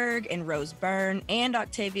Wahlberg and Rose Byrne and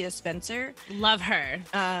Octavia Spencer. Love her.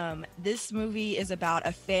 This movie is about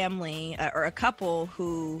a family or a couple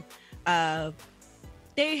who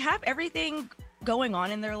they have everything going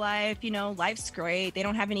on in their life. You know, life's great. They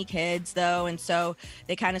don't have any kids though. And so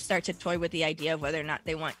they kind of start to toy with the idea of whether or not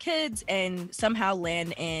they want kids and somehow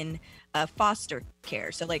land in foster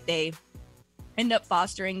care. So like they end up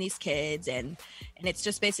fostering these kids and it's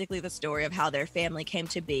just basically the story of how their family came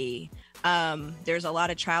to be. There's a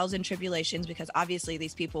lot of trials and tribulations because obviously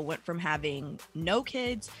these people went from having no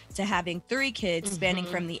kids to having 3 kids spanning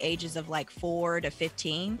from the ages of like 4 to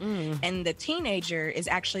 15. And the teenager is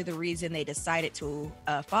actually the reason they decided to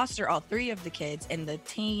foster all 3 of the kids. And the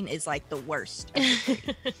teen is like the worst of the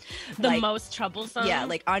 3. The most troublesome. Yeah,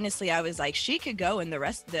 like honestly, I was like, she could go and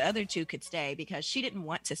the other 2 could stay because she didn't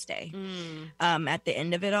want to stay at the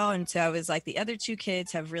end of it all. And so I was like, the other 2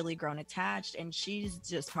 kids have really grown attached and she's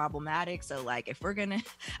just problematic. So like if we're gonna,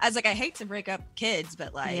 I was like, I hate to break up kids,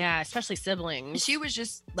 but like, yeah, especially siblings. She was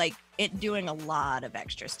just like doing a lot of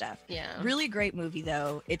extra stuff. Yeah, really great movie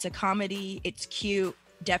though. It's a comedy. It's cute.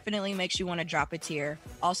 Definitely makes you want to drop a tear.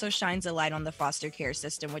 Also shines a light on the foster care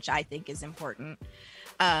system, which I think is important.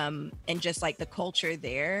 And just like the culture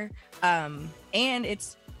there. And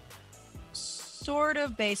it's sort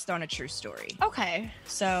of based on a true story. Okay.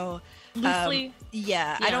 So loosely.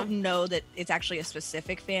 Yeah, I don't know that it's actually a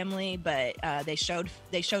specific family, but they showed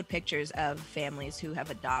pictures of families who have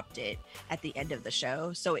adopted at the end of the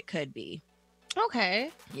show, so it could be.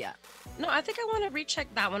 Okay. Yeah. No, I think I want to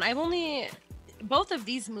recheck that one. Both of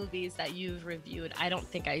these movies that you've reviewed, I don't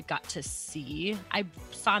think I got to see. I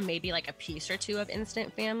saw maybe like a piece or 2 of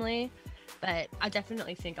Instant Family, but I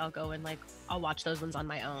definitely think I'll go and I'll watch those ones on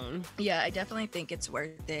my own. Yeah, I definitely think it's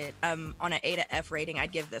worth it. On an A to F rating,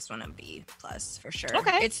 I'd give this one a B+ for sure.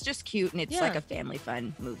 Okay. It's just cute and it's like a family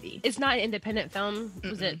fun movie. It's not an independent film.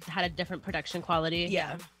 Was it had a different production quality?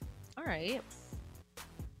 Yeah. All right.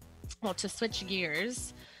 Well, to switch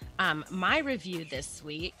gears, my review this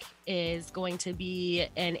week is going to be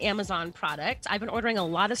an Amazon product. I've been ordering a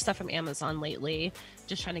lot of stuff from Amazon lately,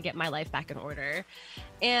 just trying to get my life back in order.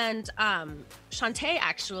 And Shantae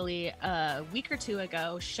actually a week or 2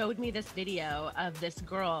 ago showed me this video of this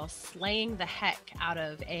girl slaying the heck out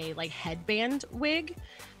of a headband wig.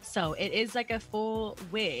 So it is like a full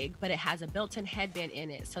wig, but it has a built-in headband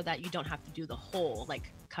in it so that you don't have to do the whole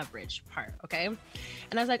coverage part. Okay.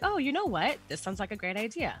 And I was like, oh, you know what? This sounds like a great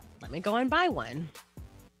idea. Let me go and buy one.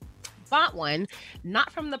 Bought one,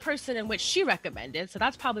 not from the person in which she recommended. So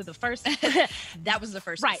that's probably the first. That was the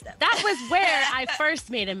first right. step. That was where I first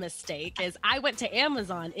made a mistake is I went to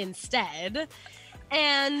Amazon instead.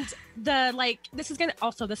 And this is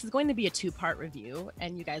going to be a 2-part review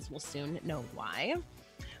and you guys will soon know why.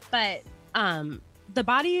 But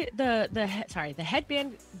the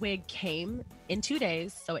headband wig came in 2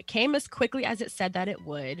 days. So it came as quickly as it said that it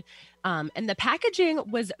would. And the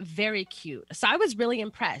packaging was very cute. So I was really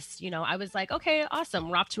impressed. I was like, okay, awesome.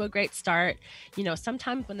 We're off to a great start.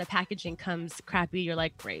 Sometimes when the packaging comes crappy, you're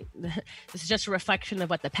like, great. This is just a reflection of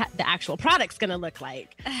what the actual product's going to look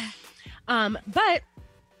like. But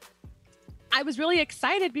I was really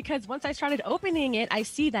excited because once I started opening it, I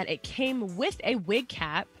see that it came with a wig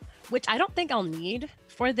cap, which I don't think I'll need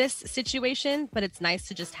for this situation, but it's nice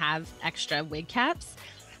to just have extra wig caps.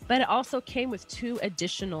 But it also came with 2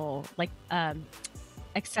 additional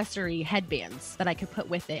accessory headbands that I could put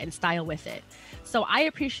with it and style with it. So I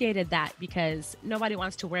appreciated that because nobody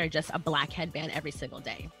wants to wear just a black headband every single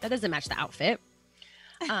day. That doesn't match the outfit.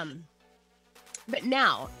 But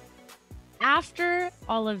now, after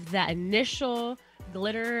all of that initial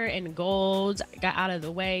glitter and gold got out of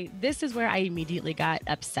the way, this is where I immediately got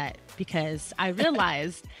upset because I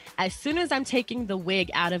realized as soon as I'm taking the wig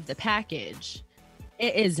out of the package,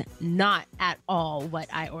 it is not at all what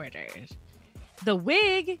I ordered. The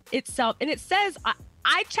wig itself, and it says,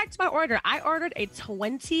 I checked my order. I ordered a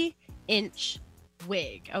 20-inch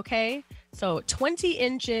wig, okay? So 20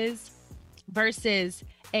 inches versus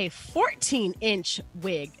a 14-inch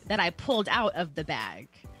wig that I pulled out of the bag.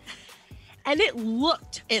 And it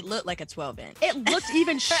looked like a 12-inch. It looked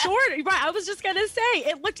even shorter. Right, I was just going to say,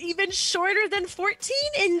 it looked even shorter than 14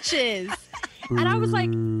 inches. And I was like,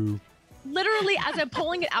 literally, as I'm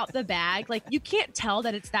pulling it out the bag, you can't tell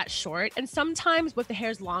that it's that short. And sometimes with the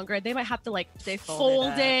hairs longer, they might have to they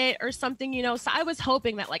fold it or something, So I was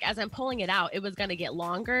hoping that as I'm pulling it out, it was going to get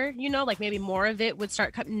longer, maybe more of it would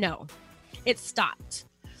start coming. No, it stopped.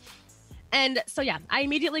 And so, yeah, I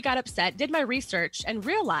immediately got upset, did my research and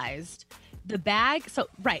realized The bag. So,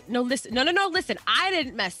 right. No, listen. No, listen. I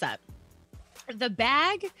didn't mess up. The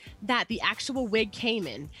bag that the actual wig came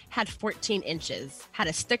in had 14 inches, had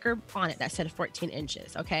a sticker on it that said 14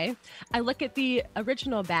 inches. Okay. I look at the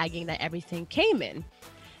original bagging that everything came in,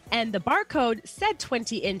 and the barcode said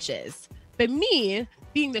 20 inches. But me,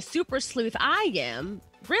 being the super sleuth I am,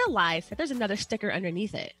 realized that there's another sticker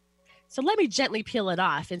underneath it. So let me gently peel it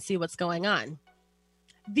off and see what's going on.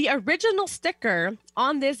 The original sticker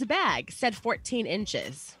on this bag said 14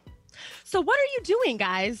 inches. So what are you doing,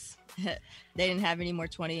 guys? They didn't have any more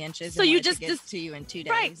 20 inches. So you just to you in 2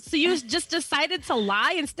 days. Right. So you just decided to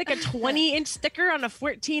lie and stick a 20-inch sticker on a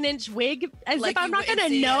 14-inch wig as Like if I'm you not wouldn't going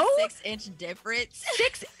to see a know? 6-inch difference.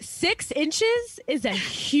 Six inches is a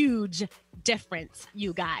huge difference,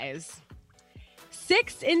 you guys.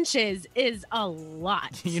 6 inches is a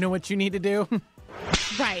lot. You know what you need to do?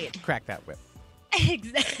 Right. Crack that whip.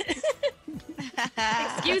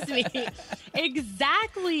 Excuse me.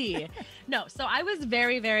 Exactly. No, so I was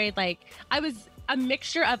very, very I was a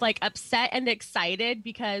mixture of upset and excited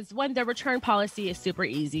because one, the return policy is super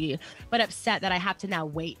easy, but upset that I have to now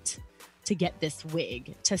wait to get this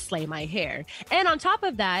wig to slay my hair. And on top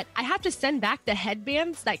of that, I have to send back the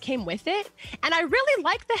headbands that came with it. And I really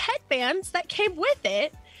like the headbands that came with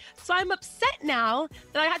it. So I'm upset now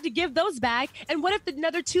that I have to give those back. And what if the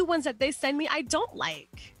other 2 ones that they send me, I don't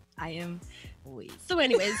like? I am weak. So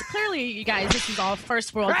anyways, clearly, you guys, this is all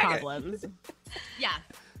first world problems. Yeah.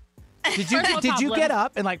 Did you get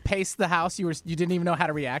up and pace the house? You didn't even know how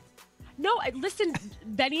to react? No, listen,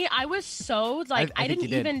 Benny, I was so I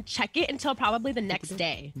didn't even check it until probably the next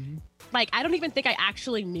day. Mm-hmm. I don't even think I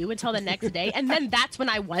actually knew until the next day. And then that's when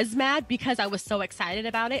I was mad because I was so excited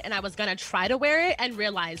about it and I was going to try to wear it and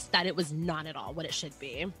realized that it was not at all what it should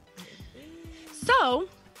be. So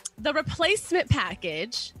the replacement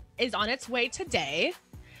package is on its way today.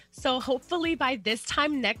 So hopefully by this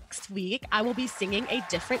time next week, I will be singing a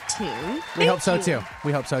different tune. We hope so too.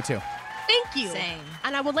 Thank you. Same.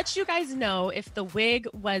 And I will let you guys know if the wig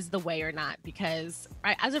was the way or not, because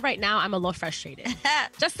as of right now, I'm a little frustrated.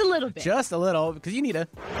 Just a little bit. Just a little, because you need to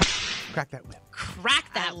crack that whip.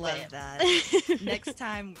 Crack that love whip. that. Next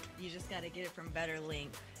time, you just got to get it from Better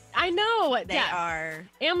Link. I know. They are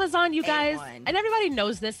Amazon, you guys, A1. and everybody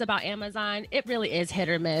knows this about Amazon. It really is hit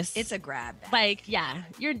or miss. It's a grab bag.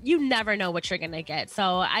 You never know what you're gonna get.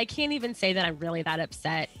 So I can't even say that I'm really that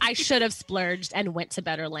upset. I should have splurged and went to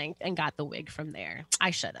Better Length and got the wig from there.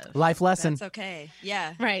 I should have. Life lesson. That's okay.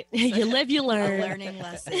 Yeah. Right. You live, you learn. A learning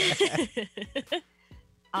lesson.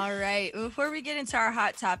 All right. Before we get into our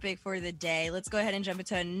hot topic for the day, let's go ahead and jump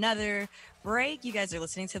into another break. You guys are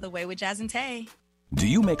listening to The Way with Jazz and Tay. Do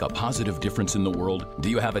you make a positive difference in the world? Do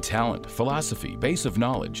you have a talent, philosophy, base of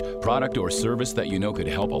knowledge, product, or service that you know could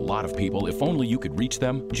help a lot of people if only you could reach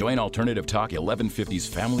them? Join Alternative Talk 1150's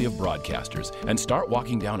family of broadcasters and start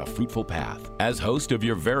walking down a fruitful path. As host of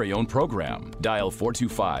your very own program, dial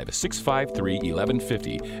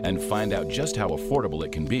 425-653-1150 and find out just how affordable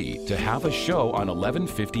it can be to have a show on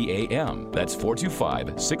 1150 AM. That's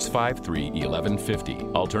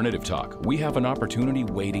 425-653-1150. Alternative Talk, we have an opportunity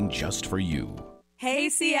waiting just for you. Hey,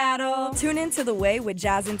 Seattle! Tune in to The Way with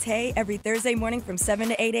Jazz and Tay every Thursday morning from 7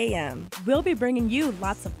 to 8 a.m. We'll be bringing you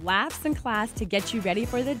lots of laughs and class to get you ready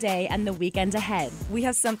for the day and the weekend ahead. We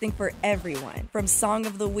have something for everyone, from Song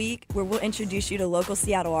of the Week, where we'll introduce you to local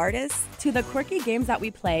Seattle artists, to the quirky games that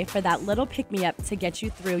we play for that little pick-me-up to get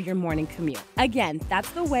you through your morning commute. Again,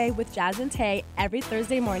 that's The Way with Jazz and Tay every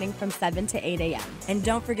Thursday morning from 7 to 8 a.m. And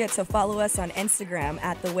don't forget to follow us on Instagram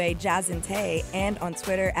at The Way Jazz and Tay and on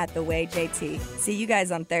Twitter at The Way JT. See you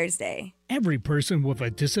guys on Thursday. Every person with a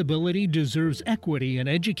disability deserves equity in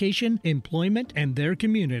education, employment, and their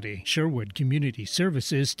community. Sherwood Community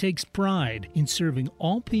Services takes pride in serving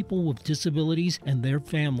all people with disabilities and their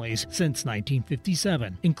families since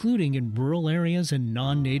 1957, including in rural areas and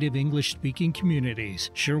non-native English-speaking communities.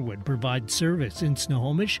 Sherwood provides service in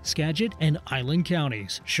Snohomish, Skagit, and Island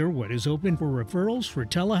counties. Sherwood is open for referrals for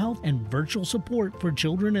telehealth and virtual support for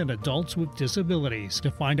children and adults with disabilities.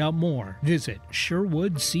 To find out more, visit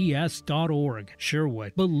sherwoodcs.org.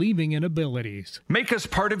 Sherwood, believing in abilities. Make us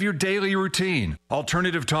part of your daily routine.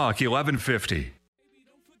 Alternative Talk 1150.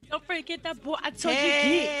 Don't forget that boy. I told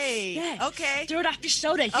Hey. you get. Yeah. Okay. Do it off your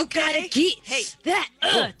shoulder. You Okay. gotta get Hey. that.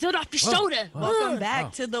 Do it off your shoulder. Welcome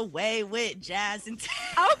back to The Way with Jazz and Tay.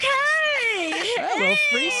 Okay. A little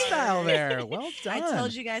freestyle there. Well done. I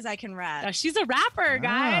told you guys I can rap. She's a rapper,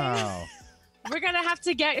 guys. Wow. We're going to have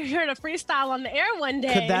to get her to freestyle on the air one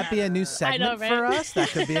day. Could that be a new segment right? for us? That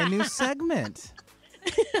could be a new segment.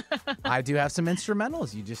 I do have some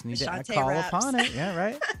instrumentals. You just need to Shantae call raps. upon it. Yeah,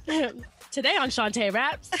 right? Today on Shantae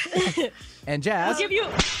Raps. And Jazz. We'll give you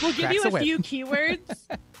cracks a the whip. few keywords.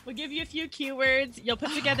 We'll give you a few keywords. You'll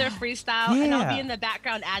put together a freestyle, and I'll Yeah. be in the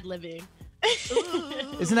background ad-libbing.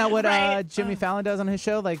 Isn't that what Right. Jimmy Fallon does on his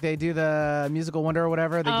show? Like they do the musical Wonder or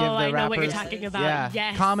whatever. They give the I know rappers. what you're talking about. Yeah.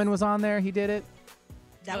 Yes. Common was on there. He did it.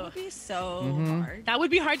 That would be so Mhm. hard. That would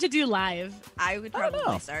be hard to do live. I would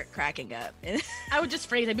probably start cracking up. I would just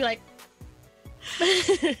freeze. I'd be like,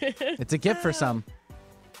 It's a gift for some.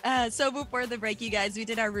 So before the break, you guys, we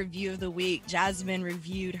did our review of the week. Jasmine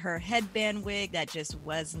reviewed her headband wig that just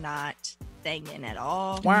was not thangin' at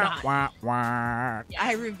all. Wah, wah, wah.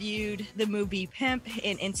 I reviewed the movie Pimp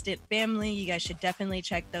and Instant Family. You guys should definitely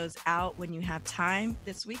check those out when you have time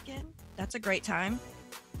this weekend. That's a great time.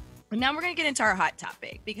 And now we're going to get into our hot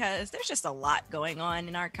topic because there's just a lot going on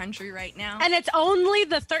in our country right now. and it's only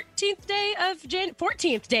the 14th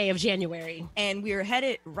day of January. And we're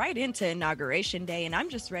headed right into Inauguration Day, and I'm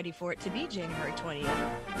just ready for it to be January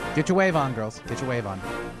 20th. Get your wave on, girls. Get your wave on.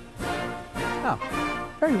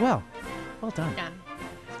 Oh, very well. Well done. Yeah.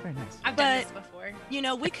 That's very nice. I've done this before. You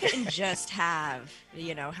know, we couldn't just have,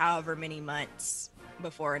 however many months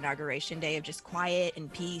before Inauguration Day of just quiet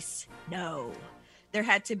and peace. No. There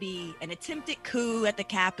had to be an attempted coup at the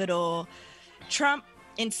Capitol. Trump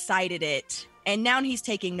incited it, and now he's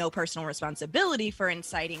taking no personal responsibility for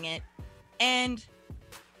inciting it. And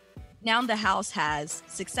now the House has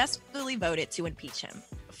successfully voted to impeach him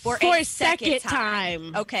for a second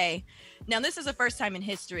time. Okay. Now, this is the first time in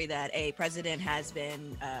history that a president has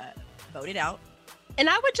been voted out. And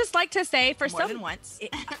I would just like to say, for More some than once.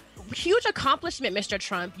 huge accomplishment, Mr.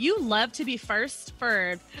 Trump. You love to be first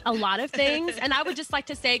for a lot of things, and I would just like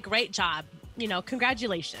to say, great job.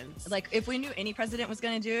 Congratulations. Like, if we knew any president was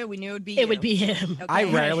going to do it, we knew it would be It would be him. Okay. I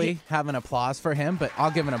rarely have an applause for him, but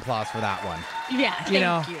I'll give an applause for that one. Yeah,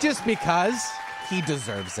 thank you. Just because he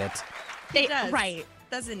deserves it. He does, right.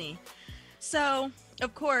 Doesn't he? So,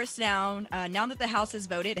 of course, now that the House has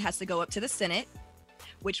voted, it has to go up to the Senate,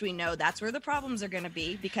 which we know that's where the problems are going to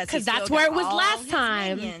be because that's where it was last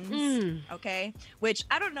time. Okay, which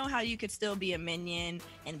I don't know how you could still be a minion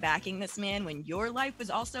and backing this man when your life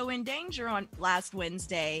was also in danger on last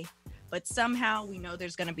Wednesday, but somehow we know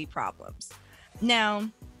there's going to be problems. Now,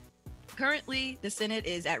 currently the Senate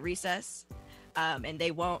is at recess, and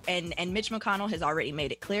they won't. And Mitch McConnell has already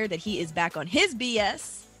made it clear that he is back on his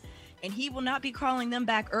BS, and he will not be calling them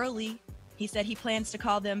back early. He said he plans to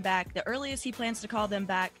call them back. The earliest he plans to call them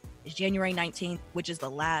back is January 19th, which is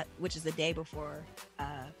the day before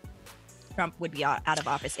Trump would be out of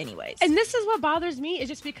office anyways. And this is what bothers me is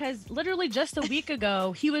just because literally just a week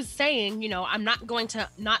ago, he was saying, I'm not going to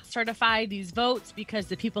not certify these votes because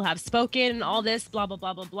the people have spoken and all this, blah, blah,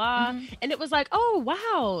 blah, blah, blah. Mm-hmm. And it was like, oh,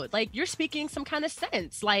 wow, like you're speaking some kind of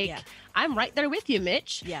sense. Like, I'm right there with you,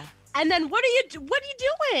 Mitch. Yeah. And then what are you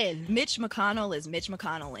doing? Mitch McConnell is Mitch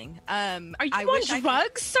McConnelling. Are you on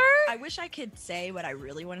drugs, sir? I wish I could say what I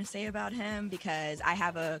really want to say about him because I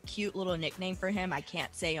have a cute little nickname for him I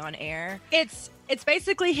can't say on air. It's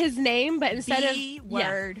basically his name, but instead of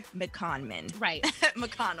word McConman. Right.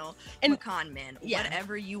 McConnell. And McConman.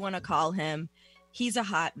 Whatever you want to call him. He's a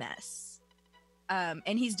hot mess.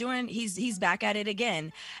 And he's back at it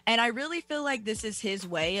again. And I really feel like this is his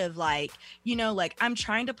way of I'm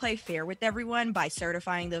trying to play fair with everyone by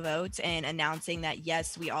certifying the votes and announcing that,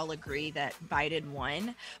 yes, we all agree that Biden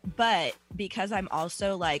won. But because I'm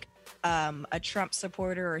also a Trump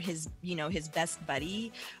supporter or his best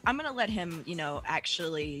buddy, I'm going to let him,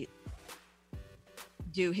 actually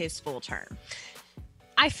do his full term.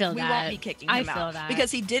 I feel we that. won't be kicking him I feel out that.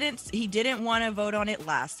 because he didn't want to vote on it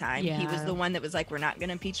last time. Yeah. He was the one that was like, we're not going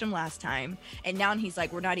to impeach him last time. And now he's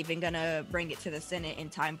like, we're not even going to bring it to the Senate in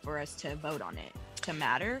time for us to vote on it to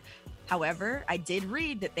matter. However, I did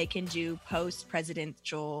read that they can do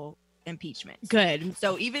post-presidential impeachment. Good.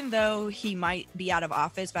 So even though he might be out of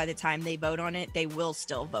office by the time they vote on it, they will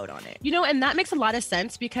still vote on it. And that makes a lot of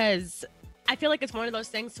sense because I feel like it's one of those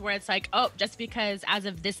things where it's like, oh, just because as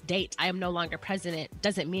of this date I am no longer president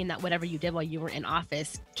doesn't mean that whatever you did while you were in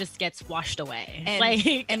office just gets washed away.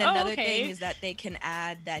 And another thing is that they can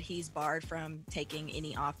add that he's barred from taking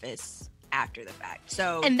any office after the fact.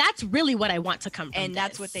 And that's really what I want to come from. And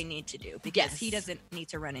that's what they need to do because he doesn't need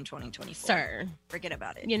to run in 2024. Sir. Forget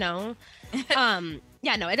about it. Yeah,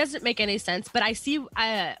 no, it doesn't make any sense. But I see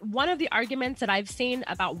one of the arguments that I've seen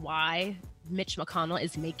about why Mitch McConnell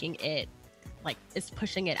is making it is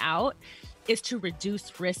pushing it out is to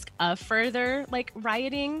reduce risk of further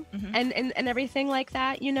rioting and everything like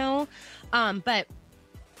that, but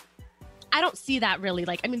I don't see that really.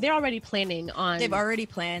 They're already planning on. They've already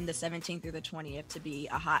planned the 17th through the 20th to be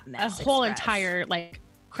a hot mess. A whole entire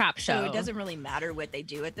crap show. So it doesn't really matter what they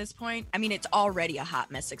do at this point. I mean, it's already a hot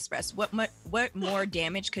mess express. What more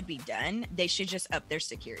damage could be done? They should just up their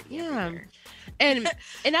security. Yeah. And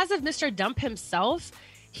as of Mr. Dump himself,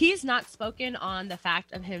 he's not spoken on the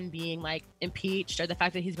fact of him being like impeached or the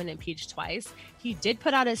fact that he's been impeached twice. He did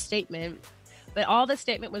put out a statement, but all the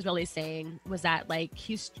statement was really saying was that like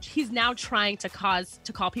he's now trying to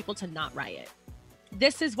call people to not riot.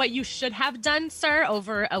 This is what you should have done, sir,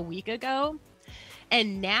 over a week ago.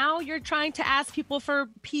 And now you're trying to ask people for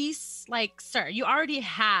peace? Like, sir, you already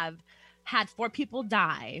have had 4 people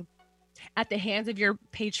die at the hands of your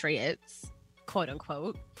patriots, quote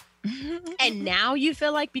unquote. And now you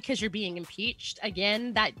feel like because you're being impeached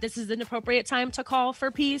again, that this is an appropriate time to call for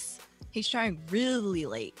peace? He's trying really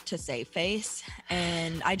late to save face.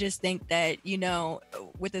 And I just think that, you know,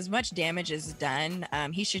 with as much damage as done,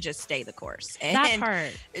 he should just stay the course. And that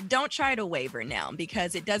part. Don't try to waver now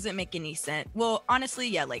because it doesn't make any sense. Well, honestly,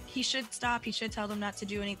 yeah, like he should stop. He should tell them not to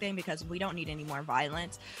do anything because we don't need any more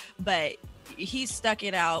violence. But he's stuck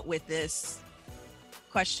it out with this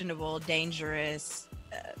questionable, dangerous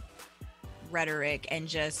rhetoric and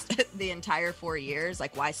just the entire 4 years.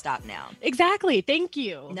 Like, why stop now? Exactly. Thank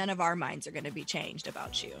you. None of our minds are going to be changed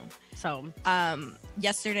about you. So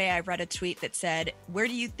yesterday I read a tweet that said, where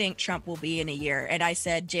do you think Trump will be in a year? And I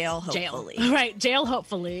said, jail, hopefully. Right, jail,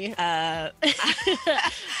 hopefully. That's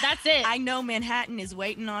it. I know Manhattan is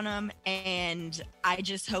waiting on him, and I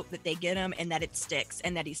just hope that they get him and that it sticks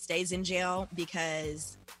and that he stays in jail,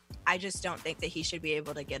 because I just don't think that he should be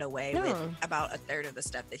able to get away with about a third of the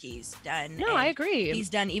stuff that he's done. No, and I agree. He's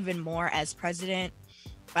done even more as president.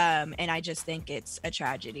 And I just think it's a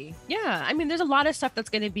tragedy. Yeah. I mean, there's a lot of stuff that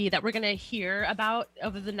we're going to hear about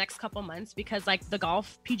over the next couple months, because like the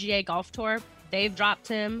PGA golf tour, they've dropped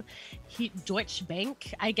him. Deutsche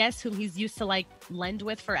Bank, I guess, whom he's used to like lend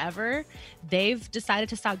with forever, they've decided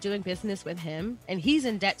to stop doing business with him, and he's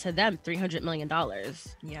in debt to them $300 million.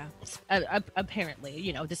 Yeah. Apparently,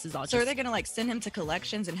 you know, this is all. So are they going to like send him to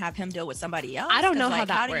collections and have him deal with somebody else? I don't know like, how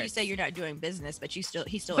that how works. How do you say you're not doing business, but he still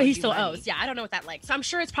owes? Yeah, I don't know what that like. So I'm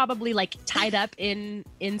sure it's probably like tied up in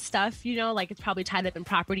stuff, you know, like it's probably tied up in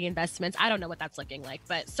property investments. I don't know what that's looking like,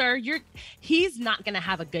 but sir, he's not going to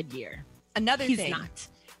have a good year. Another He's thing, not.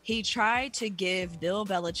 He tried to give Bill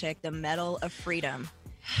Belichick the Medal of Freedom.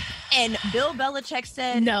 And Bill Belichick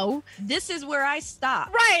said, no, this is where I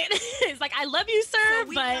stop. Right. It's like, I love you, sir, so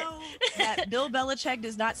we but know that Bill Belichick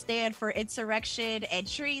does not stand for insurrection and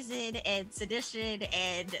treason and sedition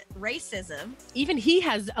and racism. Even he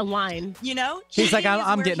has a line. You know? He's like,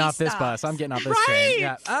 I'm getting off this bus. I'm getting off this train.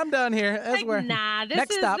 Yeah, I'm done here. That's like, where. Nah,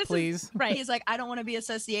 next stop, please. Right. He's like, I don't want to be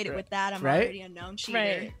associated with that. I'm already a known cheater.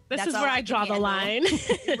 Right. This That's is where I draw the line.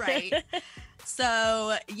 Right.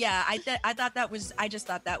 So yeah, I just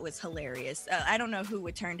thought that was hilarious. I don't know who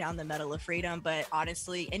would turn down the Medal of Freedom, but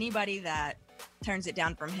honestly, anybody that turns it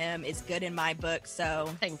down from him is good in my book. So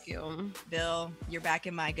thank you, Bill. You're back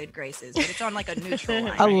in my good graces. But it's on like a neutral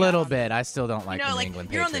line. A little bit. I still don't like the New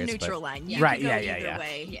England you're Patriots. You're on the neutral line. You right? Can go Yeah. either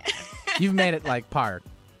way. Yeah. You've made it like par.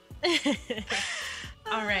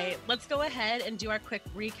 All right, let's go ahead and do our quick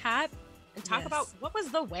recap and talk about what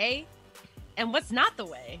was the way and what's not the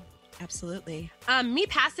way. Absolutely. Me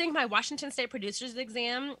passing my Washington State producers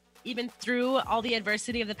exam, even through all the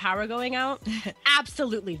adversity of the power going out,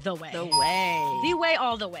 absolutely the way. The way. The way,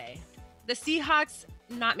 all the way. The Seahawks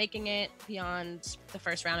not making it beyond the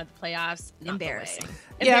first round of the playoffs. Embarrassing.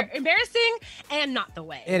 Embarrassing and not the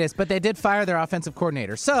way. It is, but they did fire their offensive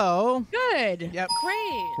coordinator. So good. Yep.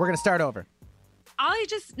 Great. We're going to start over. All I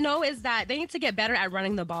just know is that they need to get better at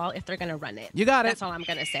running the ball if they're going to run it. You got it. That's all I'm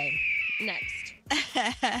going to say. Next.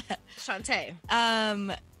 Shantae.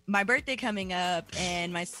 My birthday coming up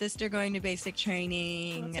and my sister going to basic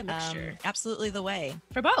training. That's a mixture. Absolutely the way.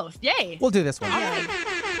 For both. Yay. We'll do this one. Yeah.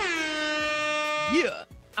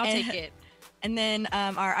 I'll take it. And then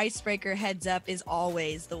our icebreaker heads up is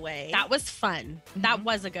always the way. That was fun. Mm-hmm. That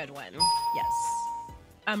was a good one.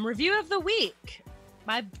 Yes. Review of the week.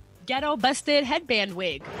 My ghetto busted headband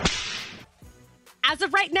wig. As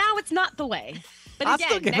of right now, it's not the way. But I'll again,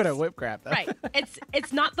 still give it a whip crap, though. Right.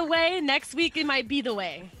 It's not the way. Next week, it might be the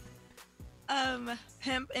way.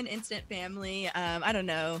 Pimp and Instant Family. I don't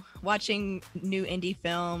know. Watching new indie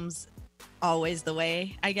films, always the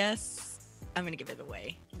way, I guess. I'm going to give it a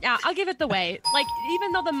way. Yeah, I'll give it the way. Like,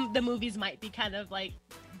 even though the movies might be kind of like,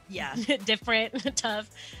 different,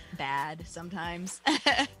 tough, bad sometimes.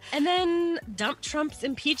 And then Dump Trump's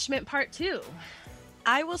impeachment part 2.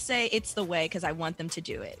 I will say it's the way because I want them to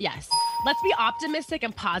do it. Yes. Let's be optimistic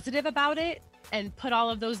and positive about it. and put all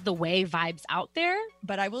of those The Way vibes out there.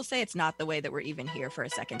 But I will say it's not the way that we're even here for a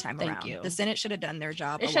second time around. Thank you. The Senate should have done their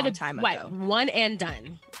job It a long time ago. One and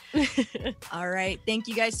done. All right. Thank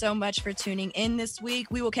you guys so much for tuning in this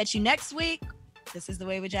week. We will catch you next week. This is The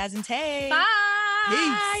Way with Jazz and Tay.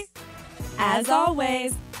 Bye. Peace. As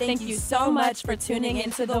always, thank you so much for tuning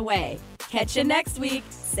into The Way. Catch you next week,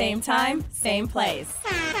 same time, same place.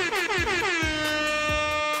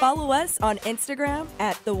 Follow us on Instagram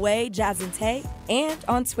at The Way Jazz and Tay and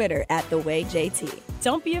on Twitter at The Way JT.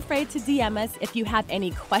 Don't be afraid to DM us if you have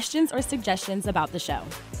any questions or suggestions about the show.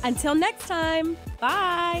 Until next time,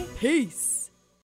 bye. Peace.